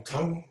same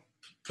tongue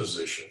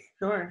position.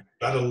 Sure.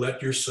 You got to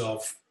let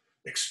yourself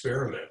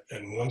experiment.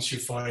 And once you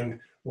find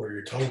where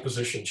your tongue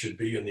position should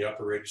be in the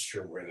upper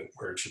register, where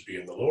it should be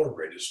in the lower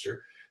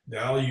register,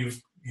 now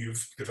you've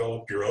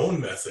developed your own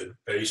method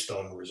based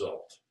on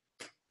result.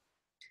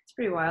 It's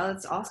pretty wild.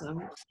 It's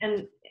awesome.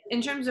 And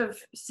in terms of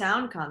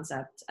sound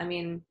concept, I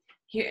mean,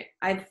 here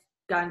I've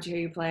gotten to hear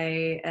you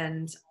play,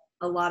 and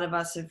a lot of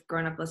us have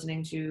grown up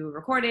listening to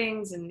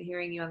recordings and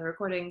hearing you on the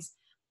recordings.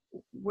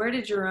 Where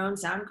did your own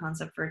sound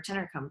concept for a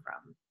tenor come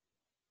from?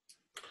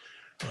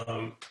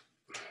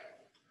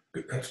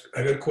 That's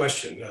a good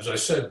question. As I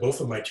said, both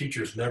of my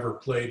teachers never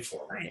played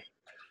for me. Right.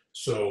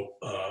 So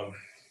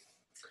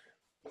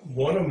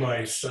one of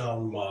my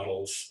sound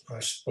models,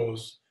 I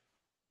suppose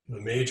the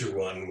major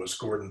one, was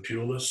Gordon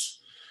Pulis.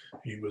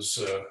 He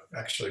was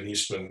actually an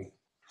Eastman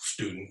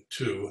student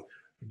too.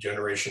 A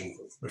generation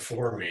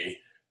before me,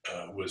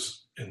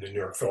 was in the New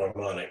York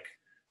Philharmonic.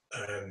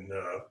 And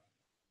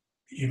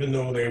even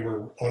though they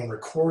were on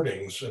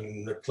recordings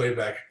and the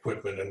playback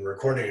equipment and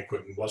recording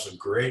equipment wasn't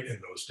great in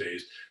those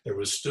days, there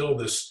was still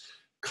this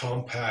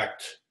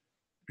compact,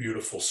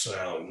 beautiful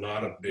sound,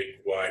 not a big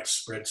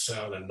widespread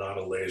sound and not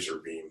a laser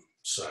beam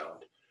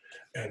sound.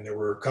 And there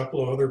were a couple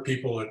of other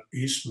people at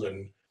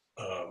Eastman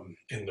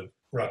in the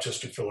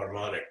Rochester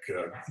Philharmonic,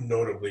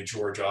 notably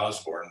George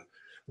Osborne,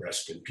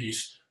 rest in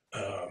peace,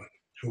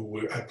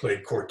 who I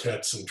played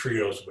quartets and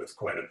trios with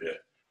quite a bit.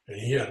 And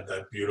he had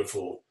that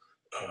beautiful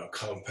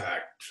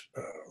compact,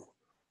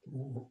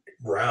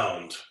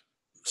 round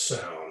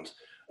sound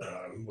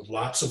with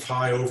lots of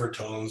high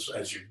overtones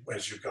as you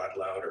got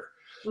louder.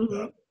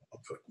 A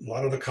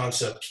lot of the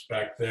concepts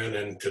back then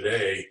and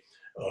today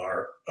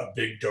are a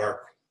big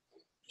dark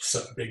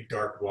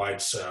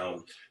wide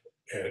sound,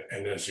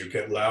 and as you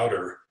get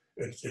louder,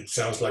 it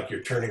sounds like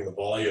you're turning the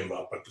volume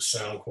up, but the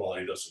sound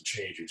quality doesn't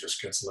change; it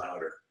just gets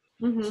louder.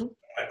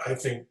 I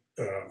think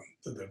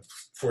the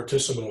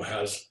fortissimo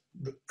has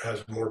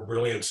more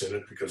brilliance in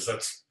it because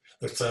that's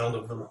the sound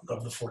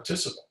of the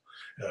fortissimo.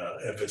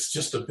 If it's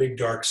just a big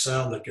dark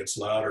sound that gets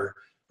louder,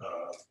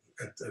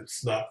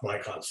 it's not my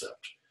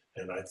concept.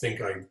 And I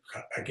think I,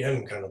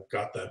 again, kind of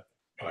got that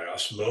by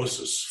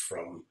osmosis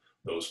from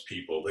those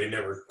people. They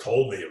never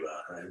told me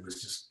about it. It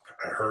was just,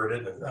 I heard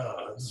it and,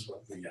 this is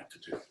what we have to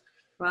do.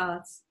 Wow,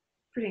 that's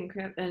pretty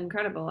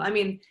incredible. I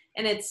mean,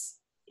 and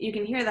you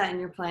can hear that in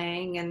your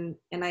playing, and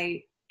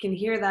I can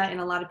hear that in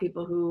a lot of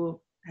people who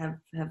have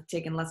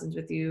taken lessons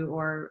with you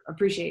or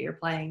appreciate your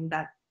playing,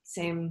 that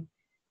same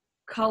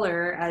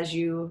color as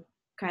you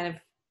kind of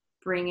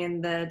bring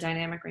in the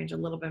dynamic range a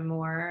little bit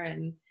more.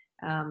 And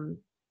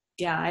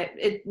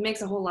it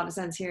makes a whole lot of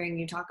sense hearing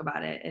you talk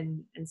about it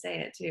and say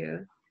it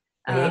too.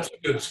 And that's a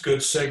good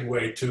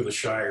segue to the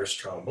Shires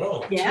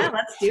trombone. Yeah, too.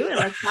 let's do it.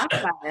 Let's talk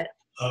about it.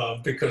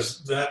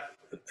 Because that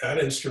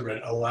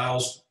instrument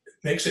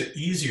makes it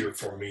easier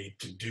for me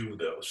to do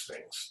those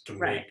things, to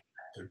make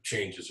the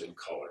changes in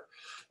color.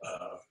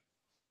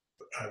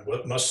 I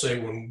must say,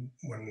 when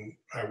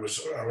I was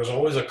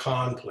always a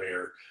con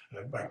player.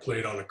 I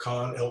played on a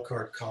con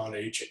Elkhart Con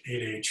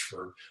 8H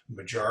for the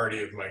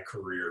majority of my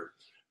career,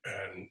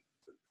 and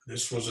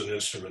this was an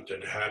instrument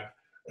that had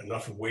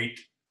enough weight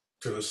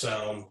to the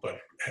sound, but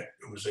it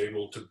was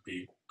able to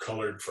be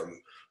colored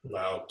from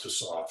loud to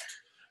soft.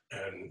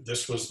 And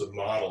this was the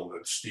model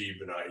that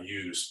Steve and I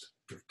used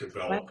to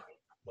develop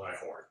my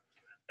horn.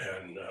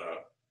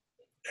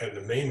 And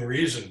the main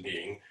reason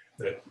being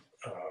that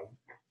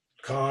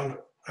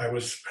I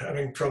was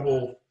having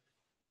trouble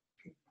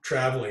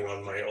traveling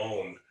on my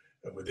own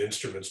with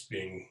instruments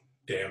being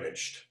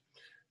damaged.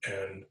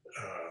 And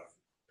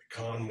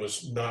Con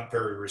was not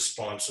very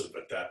responsive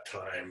at that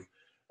time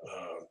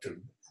to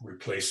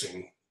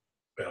replacing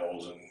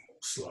bells and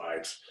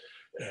slides.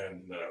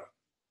 And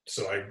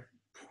so I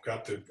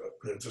got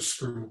the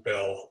screw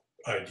bell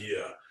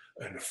idea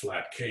and a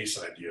flat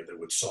case idea that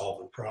would solve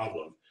the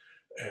problem.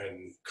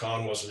 And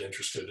Con wasn't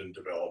interested in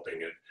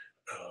developing it.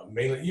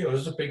 Mainly,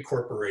 it's a big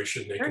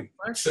corporation. They can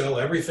sell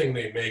everything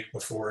they make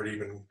before it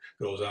even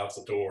goes out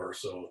the door.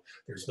 So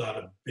there's not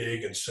a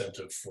big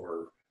incentive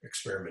for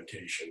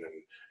experimentation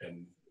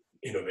and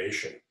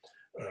innovation.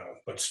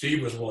 But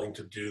Steve was willing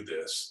to do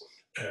this.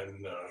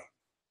 And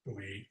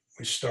we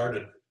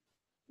started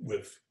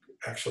with,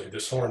 actually,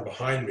 this horn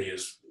behind me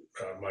is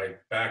my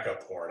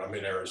backup horn. I'm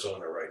in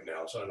Arizona right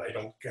now, so I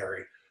don't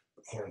carry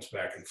horns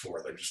back and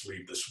forth. I just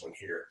leave this one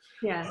here.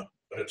 Yeah.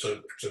 But it's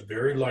a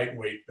very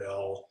lightweight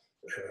bell,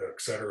 et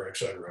cetera, et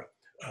cetera.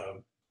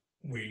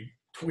 We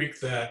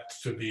tweaked that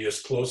to be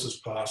as close as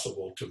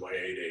possible to my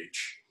 8H.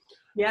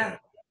 Yeah.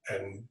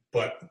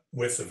 But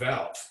with the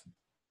valve,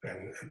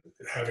 and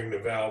having the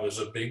valve is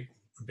a big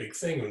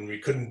thing, and we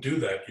couldn't do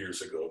that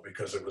years ago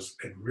because it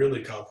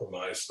really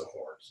compromised the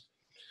horns.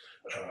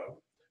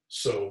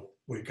 So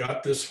we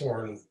got this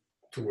horn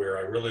to where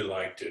I really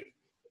liked it,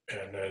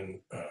 and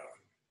then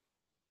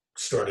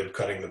started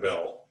cutting the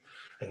bell.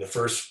 And the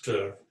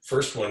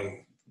first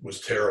one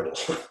was terrible.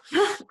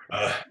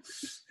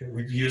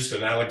 We used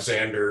an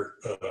Alexander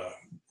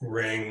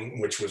ring,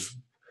 which was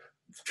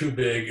too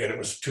big, and it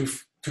was too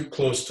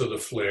close to the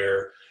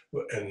flare,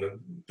 and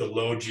the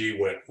low G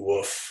went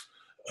woof.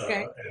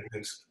 Okay.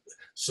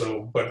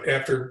 But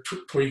after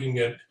tweaking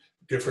it,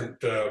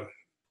 different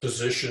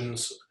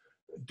positions,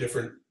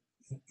 different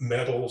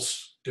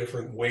metals,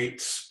 different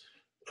weights,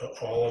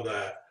 all of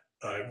that,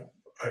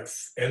 I've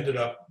ended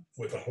up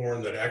with a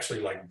horn that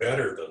actually liked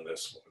better than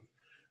this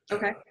one.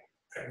 Okay.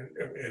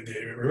 And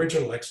the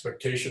original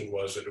expectation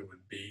was that it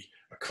would be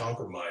a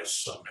compromise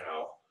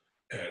somehow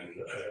and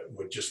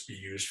would just be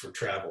used for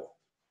travel,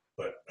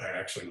 but I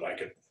actually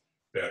like it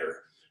better.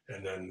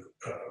 And then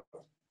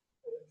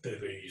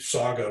the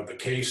saga of the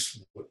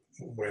case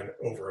went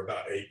over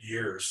about 8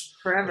 years.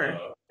 Forever.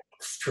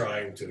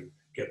 Trying to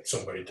get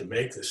somebody to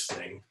make this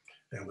thing,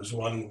 and it was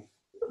one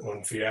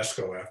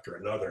fiasco after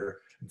another.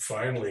 And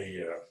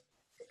finally,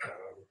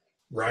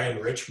 Ryan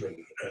Richmond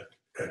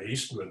at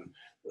Eastman,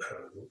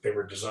 they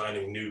were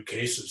designing new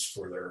cases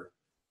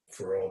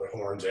for all the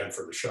horns and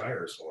for the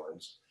Shires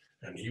horns,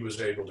 and he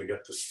was able to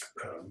get this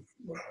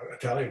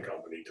Italian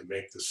company to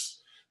make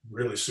this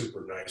really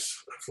super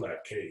nice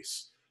flat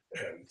case.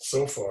 And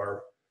so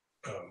far,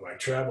 my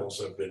travels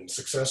have been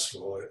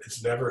successful.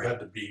 It's never had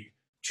to be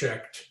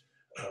checked.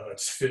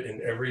 It's fit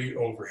in every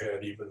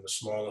overhead, even the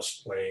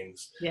smallest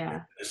planes.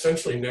 Yeah. It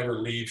essentially never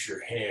leaves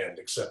your hand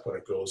except when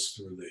it goes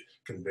through the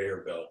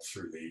conveyor belt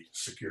through the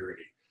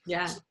security.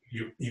 Yeah. So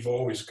you've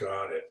always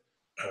got it.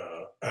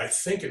 I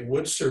think it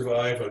would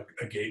survive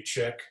a gate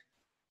check,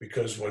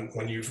 because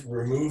when you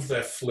remove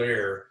that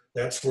flare,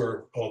 that's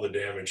where all the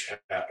damage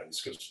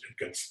happens, because it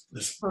gets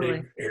this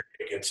big area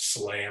gets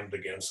slammed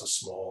against a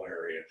small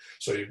area.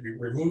 So if you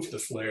remove the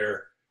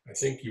flare, I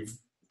think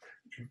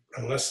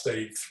unless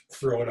they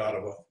throw it out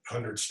of a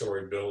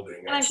 100-story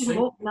building. I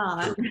hope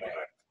not.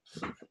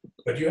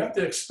 But you have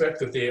to expect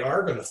that they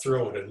are going to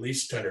throw it at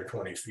least 10 or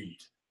 20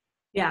 feet.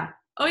 Yeah.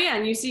 Oh yeah,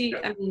 and you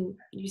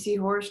see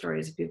horror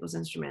stories of people's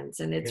instruments,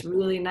 and it's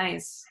really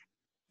nice.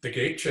 The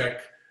gate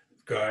check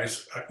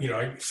guys,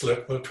 I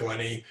slip a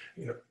 20,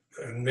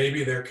 and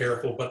maybe they're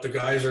careful, but the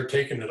guys are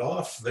taking it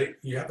off.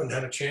 You haven't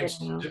had a chance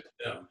to dip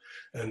them.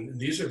 And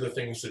these are the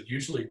things that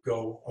usually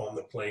go on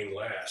the plane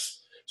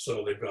last.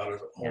 So they've got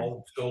it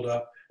all filled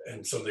up.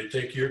 And so they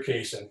take your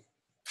case and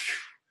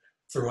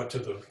throw it to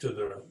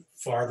the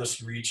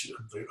farthest reach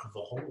of the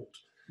hold.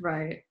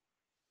 Right.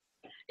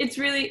 It's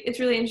really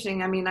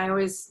interesting. I mean,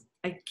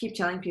 I keep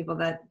telling people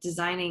that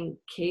designing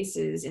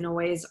cases in a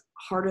way is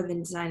harder than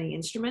designing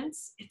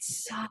instruments.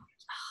 It's so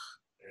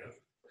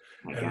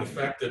and the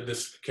fact that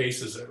this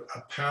case is a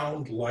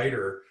pound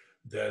lighter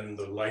than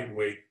the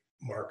lightweight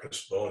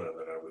Marcus Bona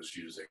that I was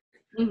using.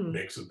 Mm-hmm.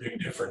 makes a big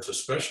difference,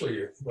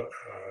 especially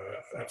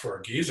for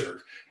a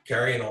geezer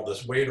carrying all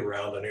this weight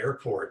around an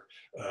airport.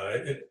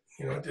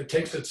 It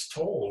takes its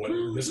toll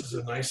when this is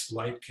a nice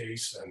light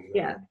case, and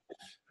Yeah.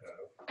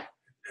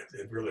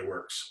 It really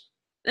works.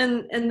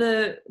 And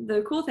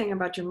the cool thing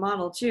about your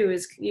model too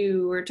is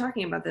you were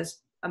talking about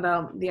this,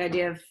 about the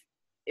idea of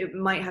it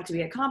might have to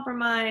be a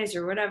compromise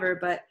or whatever,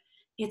 but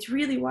it's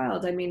really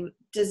wild. I mean,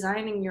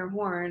 designing your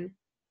horn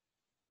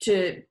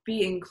to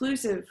be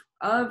inclusive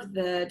of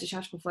the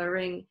detachable flare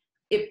ring,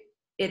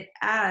 it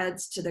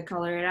adds to the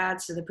color, it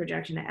adds to the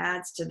projection, it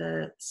adds to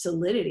the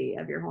solidity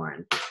of your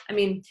horn. I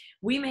mean,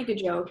 we make a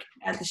joke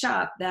at the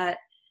shop that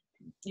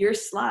your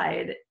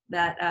slide,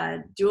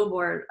 that dual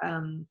bore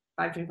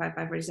 525,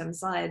 547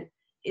 slide,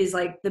 is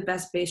like the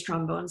best bass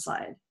trombone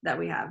slide that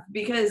we have,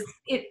 because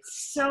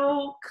it's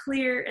so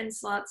clear and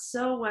slots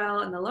so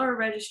well in the lower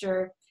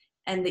register,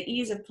 and the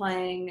ease of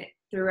playing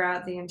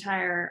throughout the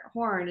entire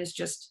horn is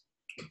just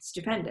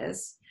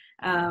stupendous.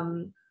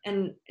 And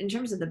in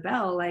terms of the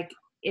bell, like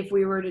if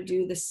we were to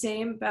do the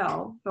same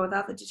bell but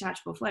without the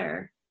detachable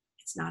flare,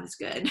 it's not as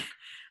good.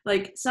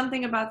 Like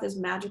something about this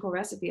magical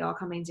recipe all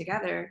coming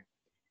together,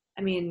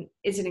 I mean,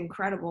 it's an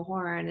incredible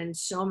horn, and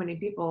so many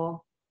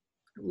people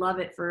love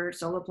it for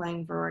solo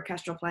playing, for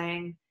orchestral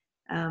playing.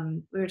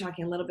 We were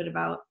talking a little bit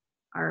about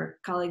our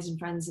colleagues and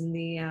friends in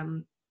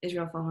the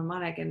Israel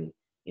Philharmonic, and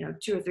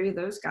 2 or 3 of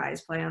those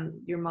guys play on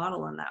your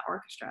model in that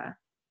orchestra,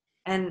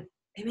 and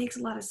it makes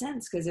a lot of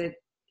sense because it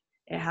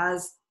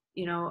has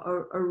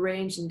a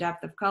range and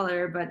depth of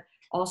color, but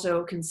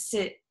also can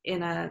sit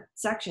in a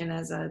section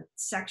as a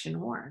section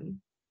horn.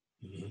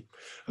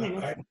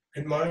 Mm-hmm.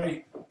 In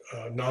my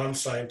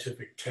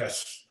non-scientific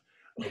tests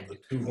of the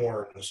 2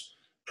 horns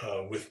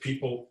with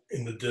people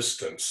in the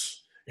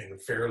distance in a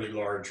fairly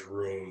large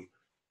room,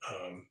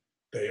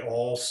 they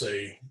all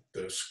say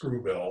the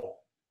screw bell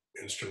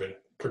instrument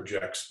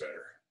projects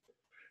better.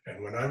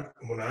 And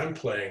when I'm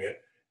playing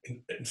it,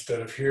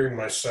 instead of hearing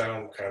my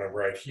sound kind of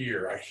right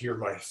here, I hear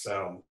my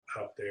sound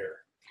out there.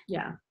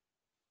 Yeah.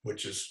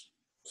 Which is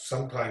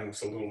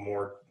sometimes a little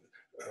more,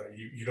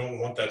 you don't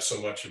want that so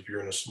much if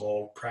you're in a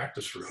small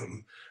practice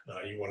room.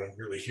 You want to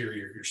really hear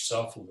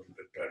yourself a little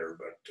bit better,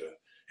 but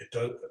it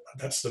does.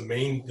 That's the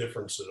main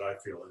difference that I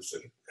feel, is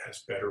that it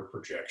has better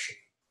projection.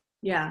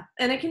 Yeah,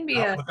 and it can be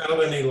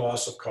without any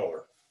loss of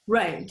color.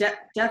 Right,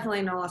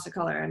 definitely no loss of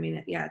color. I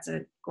mean, yeah, it's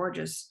a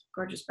gorgeous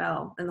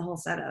bell, and the whole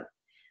setup.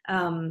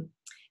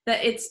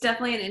 That it's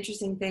definitely an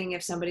interesting thing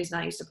if somebody's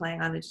not used to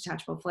playing on a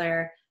detachable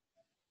flare,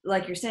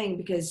 like you're saying,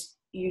 because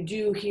you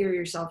do hear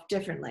yourself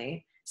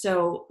differently.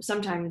 So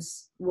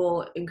sometimes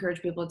we'll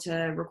encourage people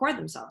to record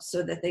themselves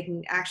so that they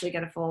can actually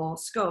get a full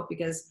scope,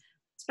 because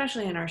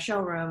especially in our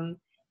showroom,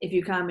 if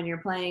you come and you're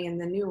playing in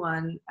the new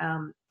one,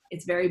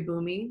 it's very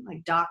boomy.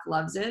 Like Doc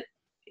loves it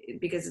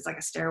because it's like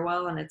a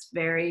stairwell and it's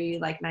very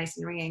like nice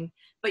and ringing,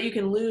 but you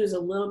can lose a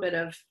little bit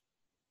of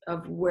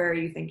where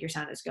you think your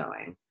sound is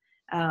going.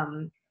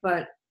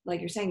 But like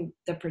you're saying,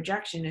 the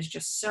projection is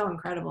just so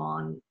incredible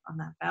on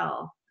that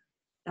bell.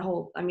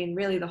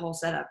 Really the whole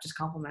setup just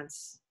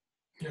complements.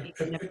 Yeah,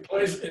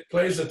 it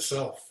plays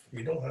itself.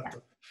 You don't have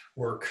to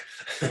work.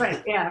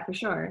 Right. Yeah, for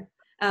sure.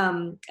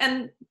 And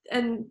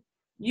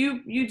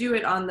you do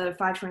it on the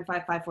 525,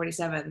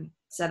 547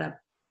 setup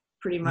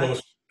pretty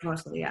much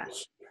mostly. Yeah.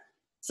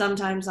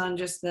 Sometimes on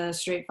just the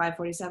straight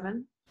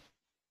 547.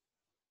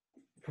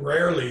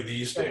 Rarely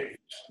these days.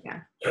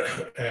 Yeah.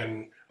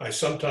 And I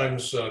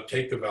sometimes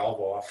take the valve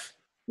off.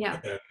 Yeah.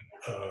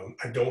 And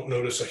I don't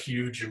notice a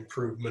huge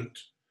improvement.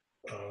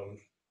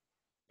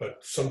 But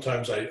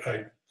sometimes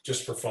I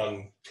just for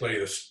fun play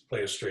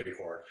a straight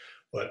horn.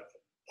 But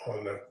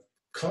on the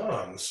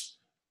cons,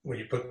 when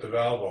you put the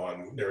valve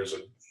on, there's a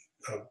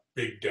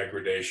big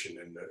degradation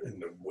in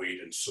the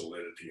weight and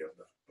solidity of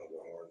the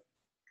horn.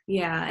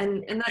 Yeah,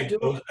 and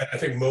that I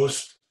think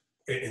most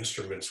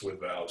instruments with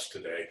valves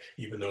today,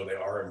 even though they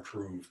are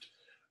improved,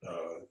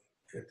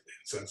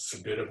 it's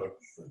a bit of a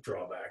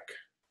drawback.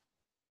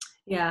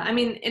 Yeah, I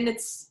mean, and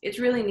it's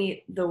really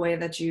neat the way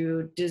that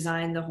you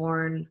design the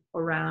horn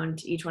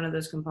around each one of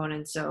those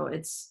components. So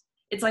it's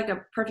like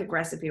a perfect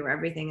recipe where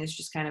everything is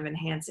just kind of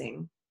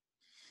enhancing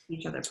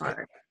each other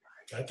part.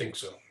 I think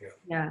so.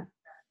 Yeah.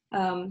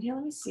 Yeah.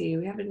 Let me see.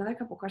 We have another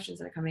couple questions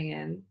that are coming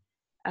in.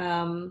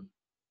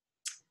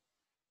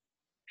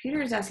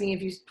 Peter is asking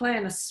if you play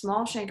on a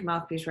small shank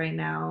mouthpiece right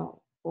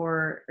now,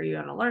 or are you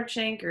on a large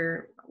shank,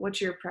 or what's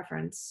your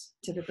preference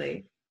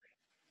typically?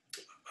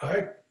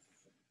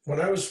 When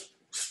I was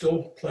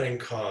still playing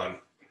con,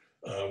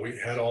 we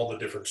had all the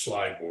different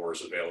slide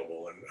bores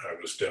available, and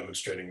I was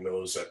demonstrating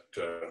those at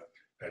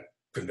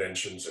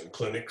conventions and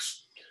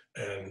clinics.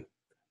 And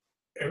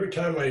every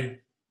time I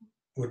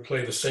would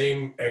play the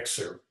same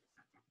excerpt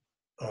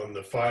on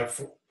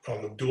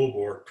the dual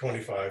bore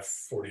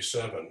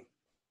 2547,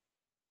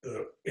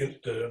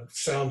 the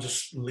sound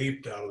just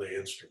leaped out of the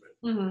instrument.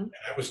 Mm-hmm. And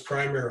I was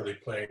primarily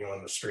playing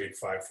on the straight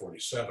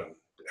 547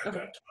 at that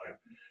time.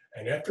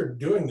 And after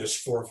doing this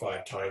 4 or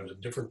 5 times in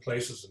different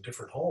places and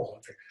different halls,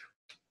 I think,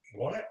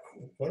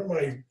 what am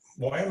I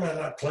why am I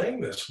not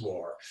playing this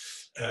more?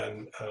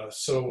 And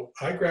so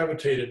I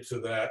gravitated to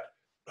that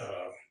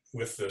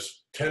with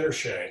this tenor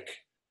shank,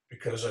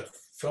 because I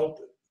felt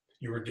that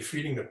you were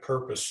defeating the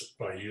purpose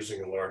by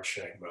using a large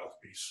shank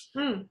mouthpiece.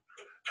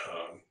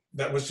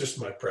 That was just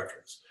my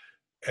preference.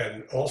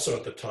 And also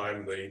at the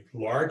time, the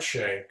large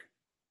shank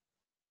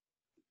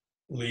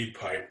lead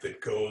pipe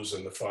that goes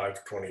in the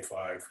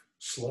 525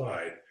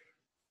 slide,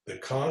 the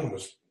Kahn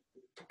was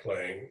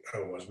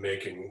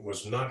making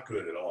was not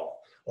good at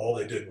all. All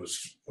they did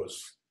was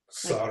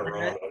solder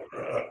on,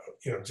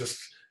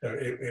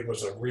 it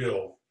was a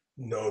real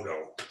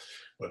no-no.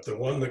 But the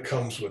one that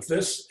comes with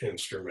this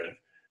instrument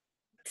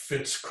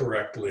fits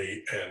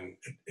correctly, and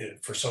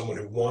for someone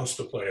who wants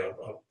to play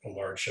a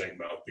large shank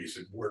mouthpiece,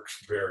 it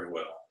works very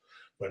well.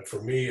 But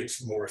for me,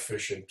 it's more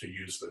efficient to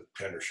use the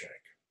tenor shank.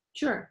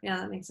 Sure, yeah,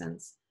 that makes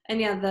sense. And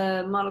yeah,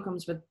 the model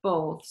comes with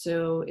both.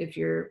 So if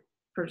you're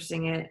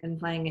purchasing it and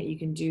playing it, you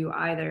can do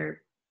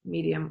either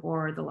medium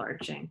or the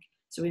large shank.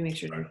 So we make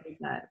sure to include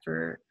that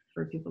for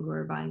people who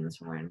are buying this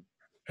horn.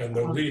 And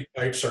the lead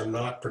pipes are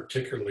not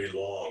particularly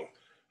long.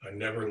 I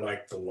never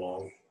liked the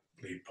long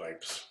lead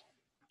pipes.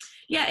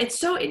 Yeah, it's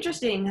so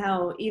interesting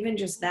how even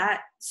just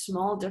that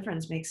small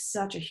difference makes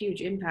such a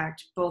huge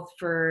impact, both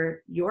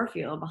for your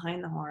feel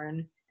behind the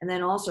horn, and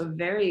then also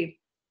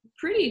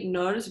pretty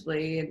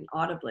noticeably and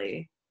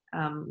audibly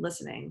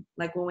listening.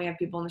 Like when we have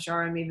people in the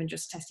showroom, even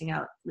just testing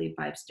out lead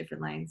pipes,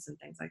 different lengths and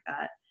things like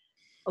that.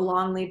 A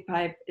long lead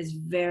pipe is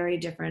very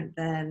different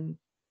than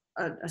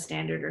a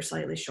standard or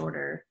slightly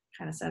shorter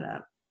kind of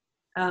setup.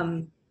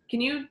 Can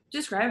you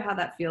describe how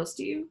that feels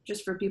to you,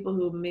 just for people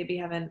who maybe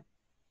haven't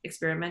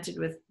experimented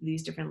with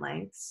these different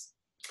lengths?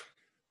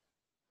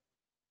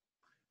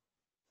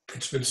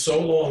 It's been so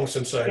long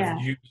since I've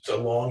used a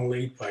long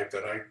lead pipe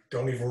that I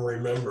don't even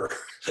remember.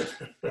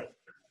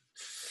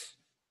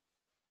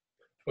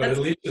 But at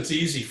least it's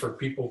easy for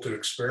people to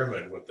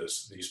experiment with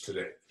these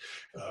today.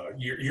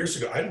 Years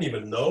ago, I didn't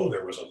even know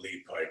there was a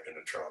lead pipe in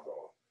a trombone.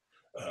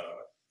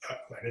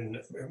 I didn't.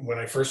 When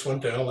I first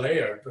went to LA,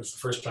 it was the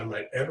first time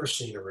I'd ever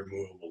seen a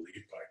removable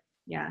lead pipe.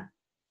 Yeah.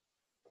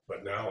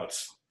 But now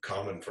it's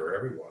common for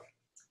everyone.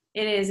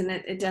 It is, and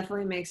it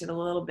definitely makes it a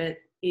little bit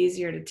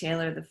easier to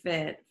tailor the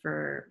fit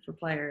for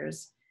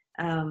players.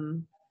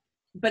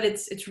 But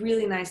it's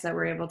really nice that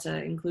we're able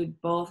to include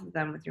both of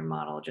them with your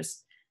model.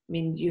 I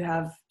mean, you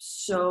have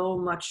so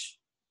much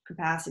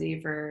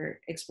capacity for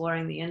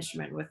exploring the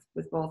instrument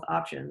with both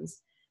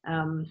options.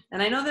 And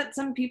I know that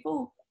some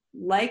people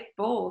like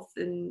both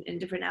in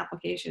different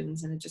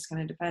applications, and it just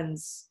kind of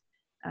depends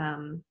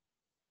on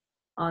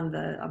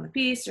the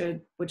piece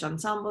or which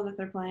ensemble that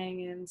they're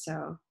playing in.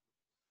 So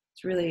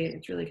it's really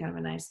kind of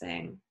a nice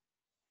thing.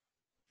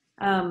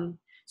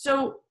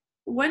 So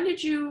when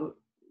did you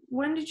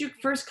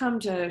first come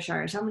to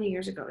Shires? How many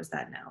years ago is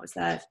that now? Is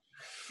that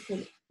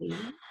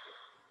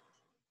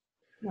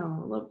no,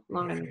 a little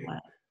longer than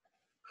that.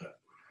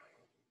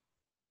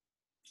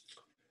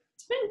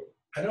 It's been,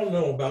 I don't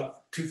know,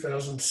 about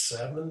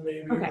 2007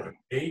 maybe, or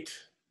 8.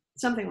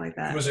 Something like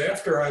that. It was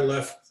after I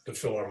left the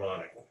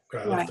Philharmonic.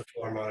 I left the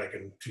Philharmonic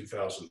in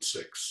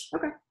 2006.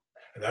 Okay.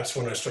 And that's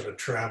when I started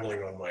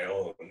traveling on my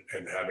own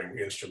and having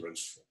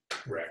instruments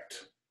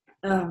wrecked.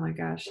 Oh my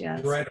gosh,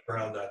 yes. Right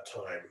around that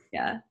time.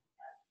 Yeah.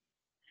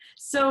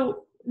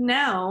 So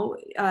now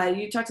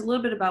you talked a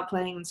little bit about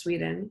playing in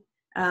Sweden.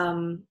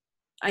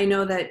 I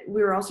know that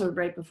we were also,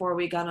 right before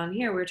we got on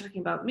here, we were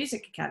talking about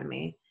Music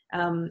Academy.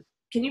 Can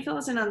you fill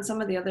us in on some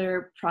of the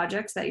other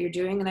projects that you're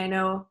doing? And I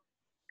know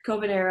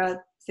COVID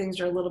era, things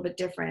are a little bit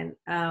different,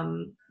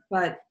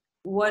 but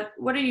what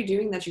are you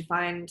doing that you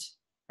find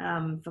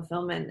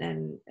fulfillment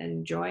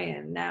and joy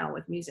in now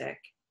with music?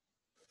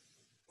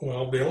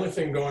 Well, the only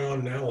thing going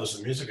on now is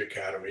the Music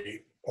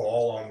Academy,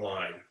 all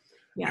online.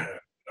 Yeah.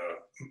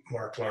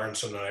 Mark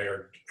Lawrence and I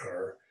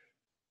are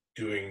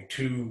doing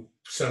 2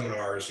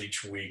 seminars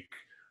each week.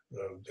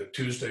 The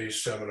Tuesday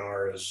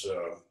seminar is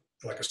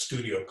like a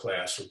studio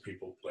class where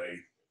people play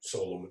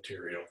solo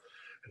material.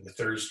 And the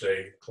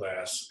Thursday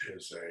class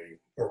is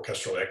a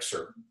orchestral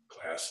excerpt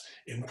class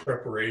in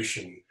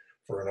preparation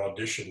for an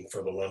audition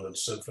for the London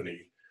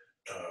Symphony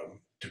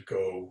to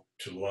go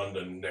to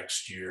London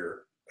next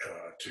year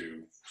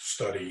to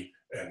study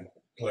and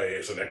play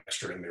as an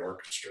extra in the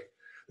orchestra.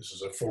 This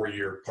is a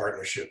 4-year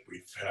partnership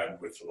we've had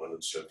with the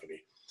London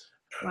Symphony.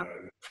 Wow.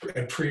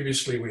 And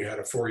previously we had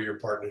a 4-year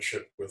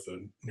partnership with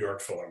the New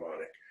York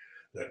Philharmonic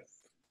that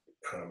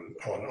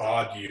on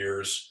odd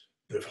years,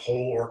 the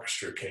whole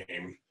orchestra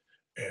came,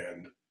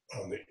 and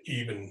on the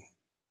even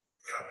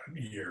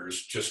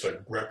years, just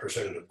a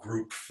representative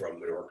group from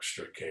the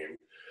orchestra came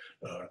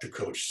to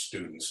coach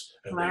students.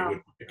 And they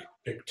would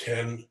pick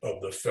 10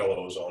 of the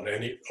fellows on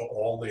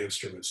all the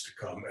instruments to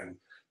come and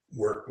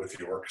work with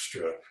the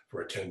orchestra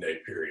for a 10-day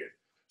period.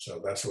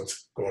 So that's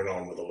what's going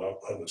on with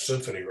the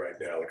symphony right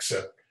now,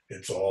 except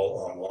it's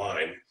all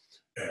online.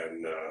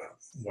 And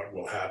what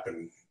will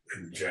happen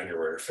in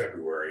January or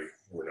February,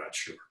 we're not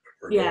sure.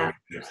 But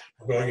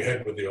we're going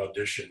ahead with the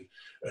audition.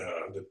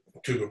 The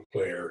tuba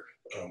player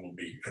will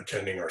be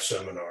attending our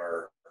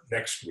seminar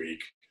next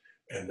week.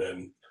 And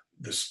then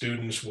the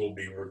students will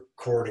be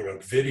recording a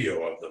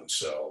video of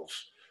themselves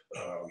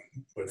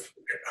with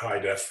high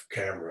def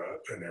camera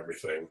and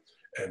everything.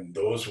 And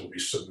those will be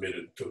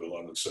submitted to the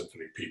London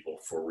Symphony people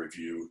for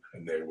review,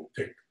 and they will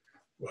pick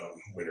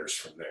winners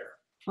from there.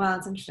 Wow,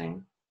 that's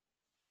interesting.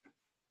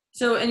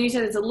 So, and you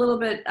said it's a little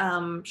bit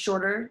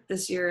shorter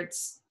this year.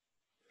 It's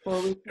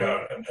 4 weeks.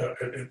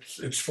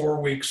 It's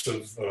 4 weeks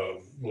of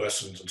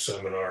lessons and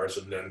seminars,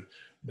 and then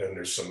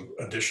there's some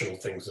additional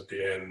things at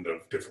the end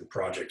of different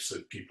projects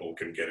that people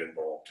can get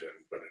involved in.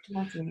 But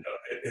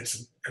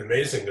it's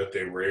amazing that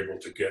they were able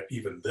to get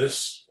even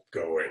this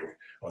going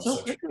on so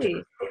such quickly.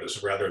 a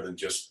notice, rather than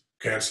just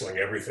canceling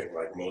everything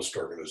like most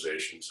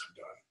organizations have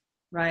done.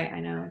 Right, I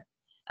know.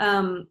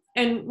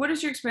 And what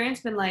has your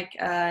experience been like?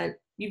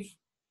 You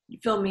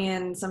fill me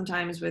in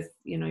sometimes with,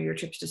 your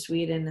trips to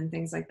Sweden and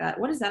things like that.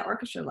 What is that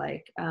orchestra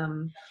like?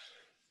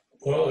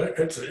 Well,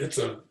 it's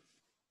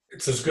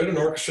as good an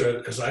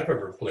orchestra as I've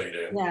ever played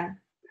in. Yeah.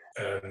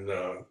 And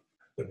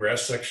the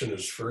brass section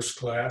is first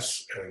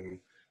class, and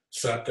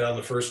sat down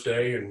the first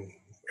day and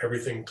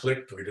everything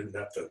clicked. We didn't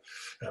have to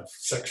have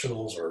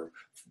sectionals or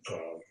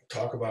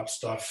talk about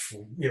stuff,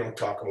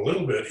 talk a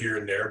little bit here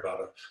and there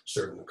about a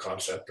certain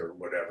concept or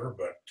whatever,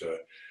 but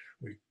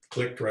we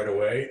clicked right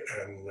away.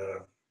 And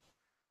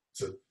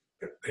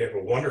they have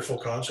a wonderful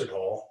concert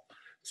hall.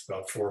 It's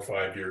about 4 or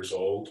 5 years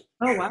old.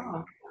 Oh,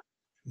 wow.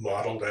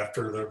 Modeled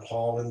after the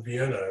hall in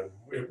Vienna.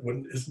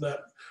 Isn't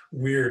that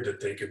weird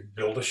that they could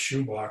build a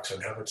shoebox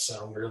and have it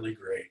sound really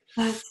great?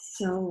 That's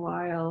so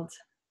wild.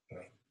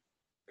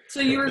 So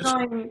you were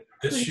going...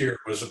 This year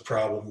was a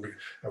problem.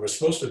 I was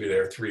supposed to be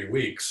there 3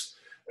 weeks,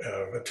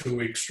 a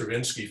 2-week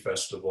Stravinsky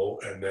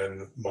festival, and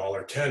then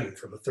Mahler 10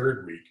 for the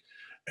 3rd week.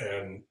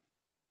 And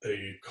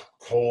the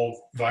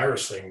whole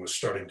virus thing was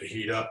starting to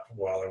heat up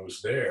while I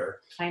was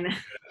there. I know.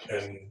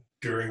 And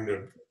during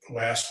the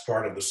last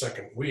part of the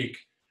 2nd week,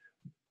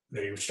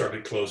 they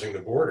started closing the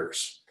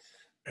borders.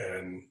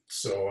 And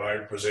so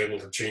I was able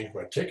to change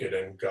my ticket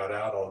and got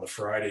out on the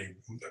Friday.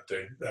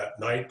 That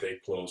night they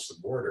closed the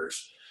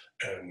borders.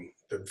 And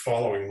the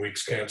following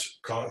week's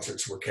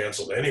concerts were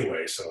canceled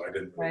anyway, so I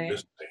didn't really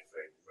miss anything.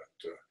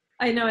 But,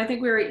 I know, I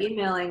think we were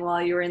emailing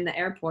while you were in the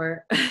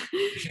airport.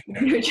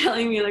 You were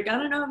telling me, I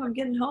don't know if I'm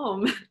getting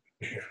home.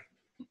 Yeah.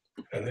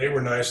 And they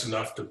were nice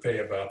enough to pay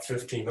about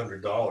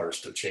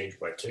 $1,500 to change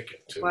my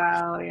ticket, too.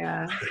 Wow,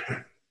 yeah.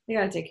 You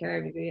gotta take care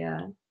of you,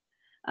 yeah.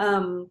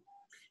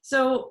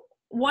 So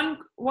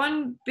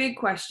one big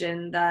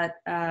question that,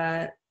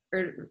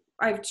 or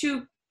I have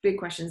 2 big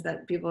questions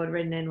that people had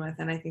written in with,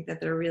 and I think that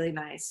they're really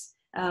nice.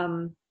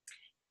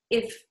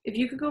 If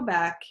you could go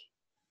back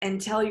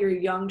and tell your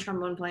young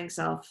trombone playing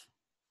self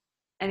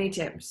any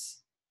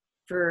tips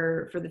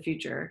for the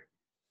future,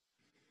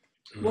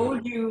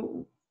 what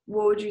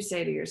would you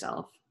say to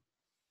yourself?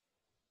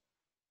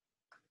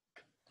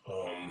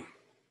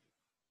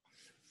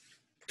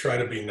 Try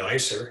to be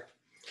nicer.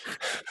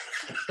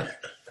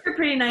 You're a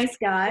pretty nice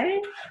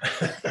guy.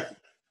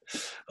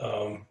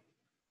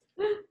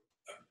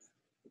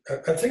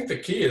 I think the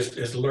key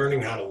is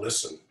learning how to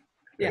listen.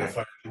 Yeah. And if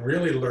I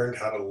really learned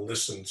how to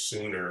listen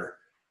sooner,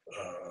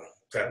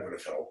 that would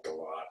have helped a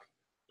lot.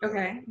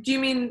 Okay. Do you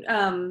mean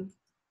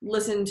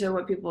listen to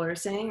what people are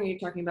saying, or are you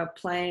talking about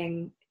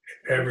playing?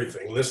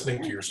 Everything.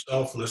 Listening to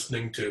yourself,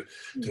 listening to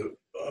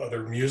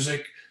other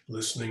music,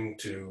 listening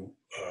to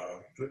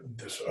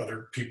this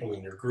other people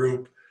in your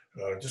group,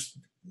 just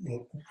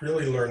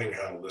really learning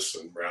how to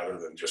listen rather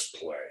than just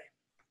play.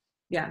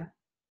 Yeah.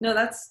 No,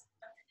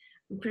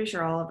 I'm pretty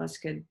sure all of us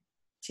could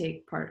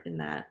take part in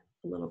that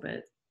a little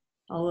bit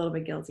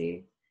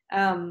guilty.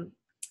 And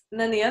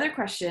then the other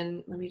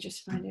question, let me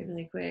just find it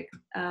really quick.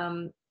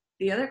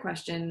 The other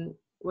question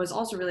was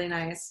also really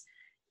nice.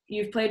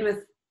 You've played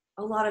with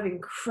a lot of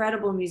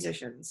incredible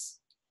musicians,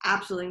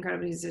 absolutely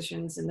incredible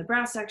musicians in the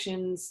brass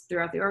sections,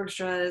 throughout the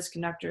orchestras,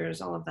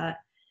 conductors, all of that.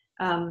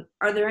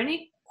 Are there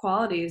any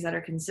qualities that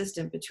are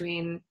consistent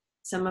between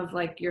some of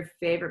your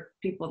favorite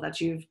people that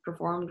you've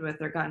performed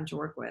with or gotten to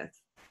work with?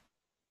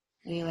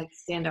 Any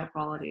standout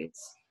qualities?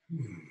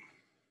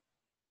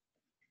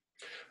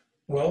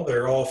 Well,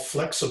 they're all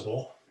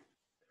flexible.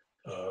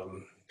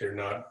 They're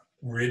not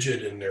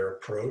rigid in their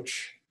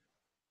approach.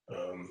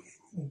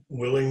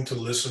 Willing to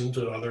listen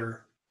to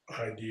other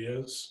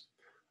ideas.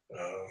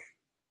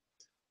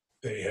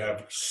 They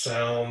have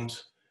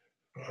sound.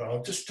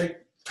 I'll just take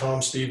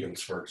Tom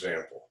Stevens, for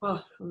example.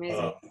 Oh,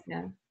 amazing.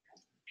 Yeah.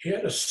 He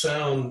had a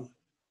sound,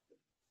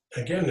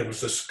 again, it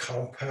was this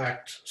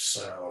compact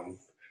sound,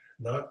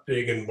 not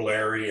big and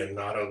blary and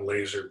not a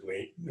laser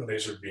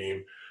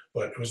beam,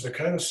 but it was the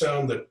kind of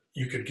sound that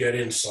you could get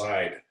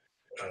inside,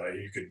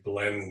 you could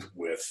blend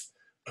with,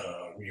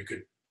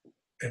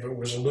 if it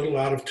was a little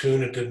out of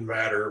tune, it didn't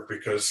matter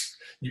because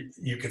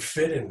you could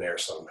fit in there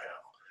somehow.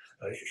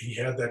 He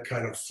had that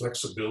kind of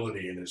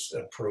flexibility in his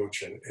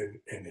approach and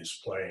in his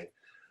playing.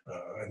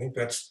 I think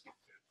that's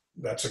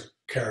a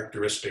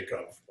characteristic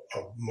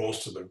of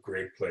most of the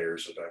great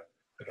players that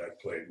I've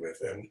played with,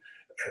 and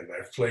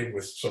I've played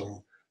with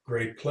some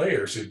great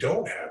players who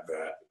don't have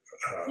that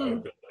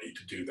ability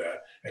to do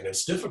that, and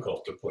it's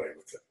difficult to play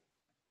with it.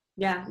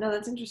 Yeah, no,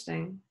 that's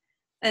interesting.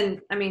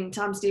 And I mean,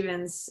 Tom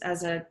Stevens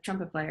as a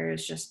trumpet player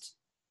is just,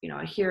 you know,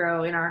 a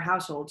hero in our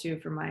household too,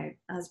 for my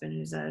husband,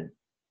 who's a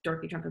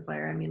dorky trumpet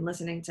player. I mean,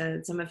 listening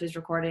to some of his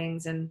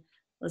recordings and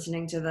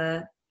listening to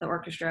the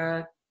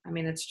orchestra, I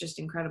mean, it's just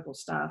incredible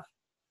stuff.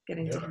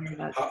 Getting to hear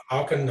that.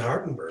 Håkan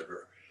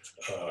Hardenberger,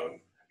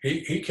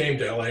 he came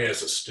to LA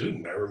as a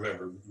student. I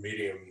remember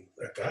meeting him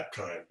at that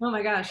time. Oh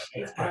my gosh.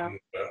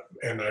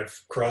 And I've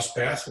crossed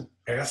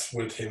paths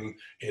with him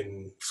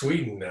in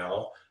Sweden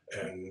now.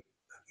 And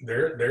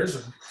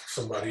there's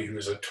somebody who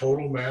is a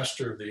total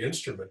master of the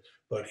instrument,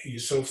 but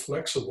he's so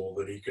flexible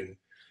that he can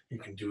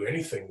do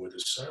anything with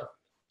his sound.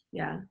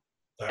 Yeah.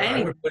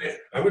 I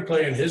would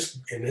play in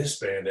his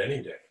band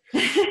any day.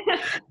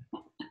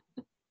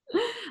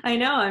 I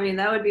know. I mean,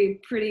 that would be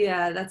pretty,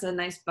 that's a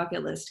nice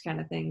bucket list kind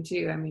of thing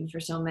too. I mean, for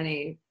so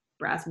many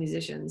brass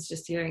musicians,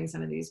 just hearing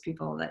some of these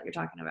people that you're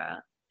talking about.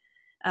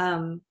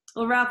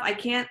 Well, Ralph, I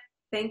can't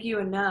thank you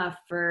enough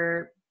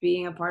for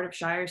being a part of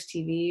Shires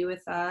TV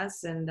with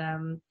us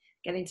and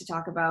getting to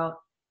talk about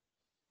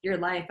your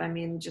life. I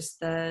mean,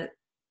 just the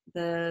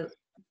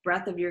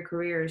breadth of your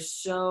career is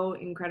so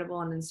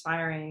incredible and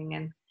inspiring,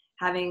 and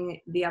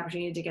having the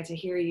opportunity to get to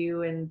hear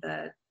you in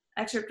the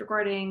excerpt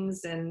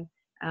recordings and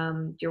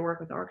your work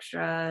with the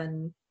orchestra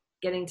and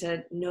getting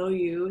to know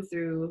you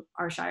through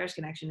our Shires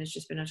connection has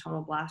just been a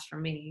total blast for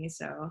me.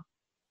 So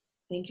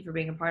thank you for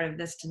being a part of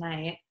this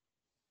tonight.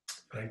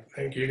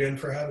 Thank you again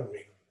for having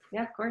me.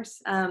 Yeah, of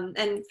course.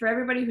 And for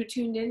everybody who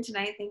tuned in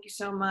tonight, thank you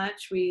so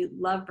much. We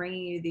love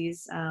bringing you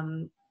these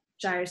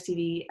Shires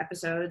TV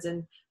episodes,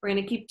 and we're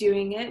going to keep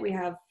doing it. We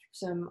have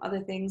some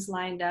other things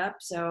lined up,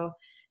 so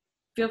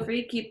feel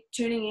free to keep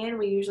tuning in.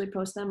 We usually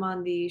post them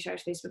on the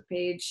Shires Facebook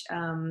page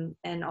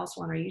and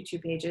also on our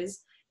YouTube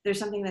pages. If there's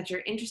something that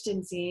you're interested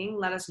in seeing,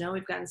 let us know.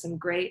 We've gotten some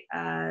great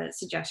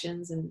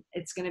suggestions, and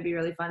it's going to be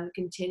really fun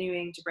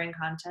continuing to bring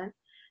content.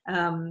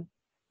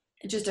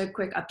 Just a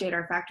quick update,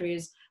 our factory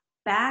is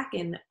back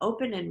and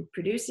open and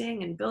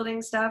producing and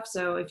building stuff.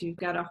 So if you've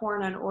got a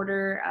horn on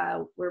order,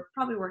 we're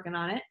probably working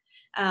on it.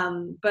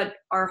 But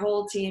our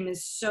whole team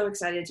is so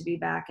excited to be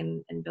back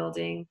and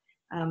building.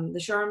 The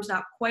showroom's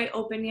not quite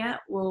open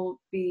yet.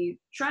 We'll be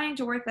trying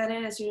to work that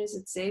in as soon as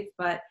it's safe,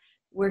 but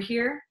we're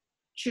here.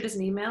 Shoot us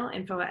an email,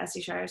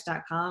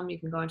 info@shires.com. You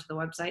can go into the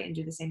website and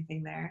do the same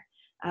thing there.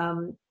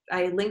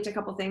 I linked a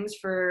couple things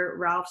for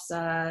Ralph's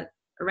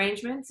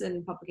arrangements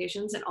and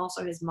publications, and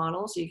also his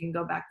model, so you can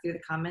go back through the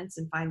comments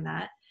and find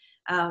that.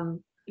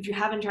 If you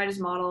haven't tried his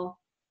model,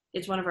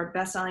 it's one of our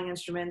best-selling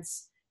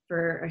instruments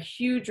for a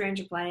huge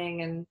range of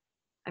playing, and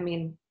I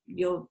mean,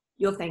 you'll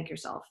thank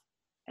yourself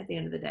at the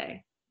end of the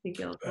day. I think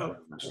you'll love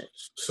it.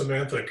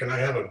 Samantha, can I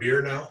have a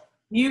beer now?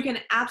 You can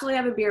absolutely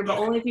have a beer, but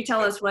only if you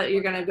tell us what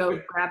you're going to go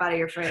grab out of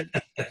your fridge.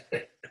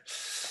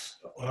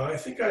 Well, I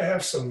think I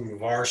have some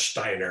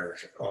Warsteiner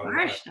on.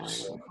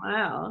 Warsteiner,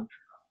 wow.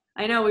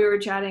 I know we were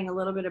chatting a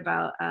little bit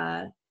about,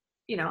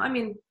 you know, I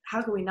mean,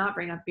 how can we not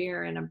bring up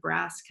beer in a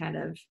brass kind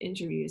of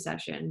interview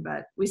session?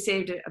 But we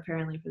saved it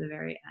apparently for the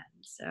very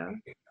end. So,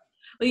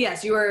 well,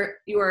 yes, you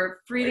are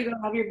free to go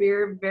have your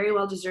beer. Very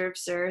well deserved,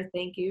 sir.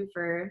 Thank you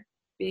for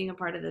being a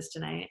part of this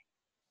tonight.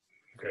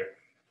 Okay.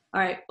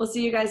 All right. We'll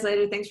see you guys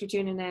later. Thanks for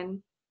tuning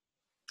in.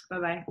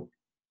 Bye-bye.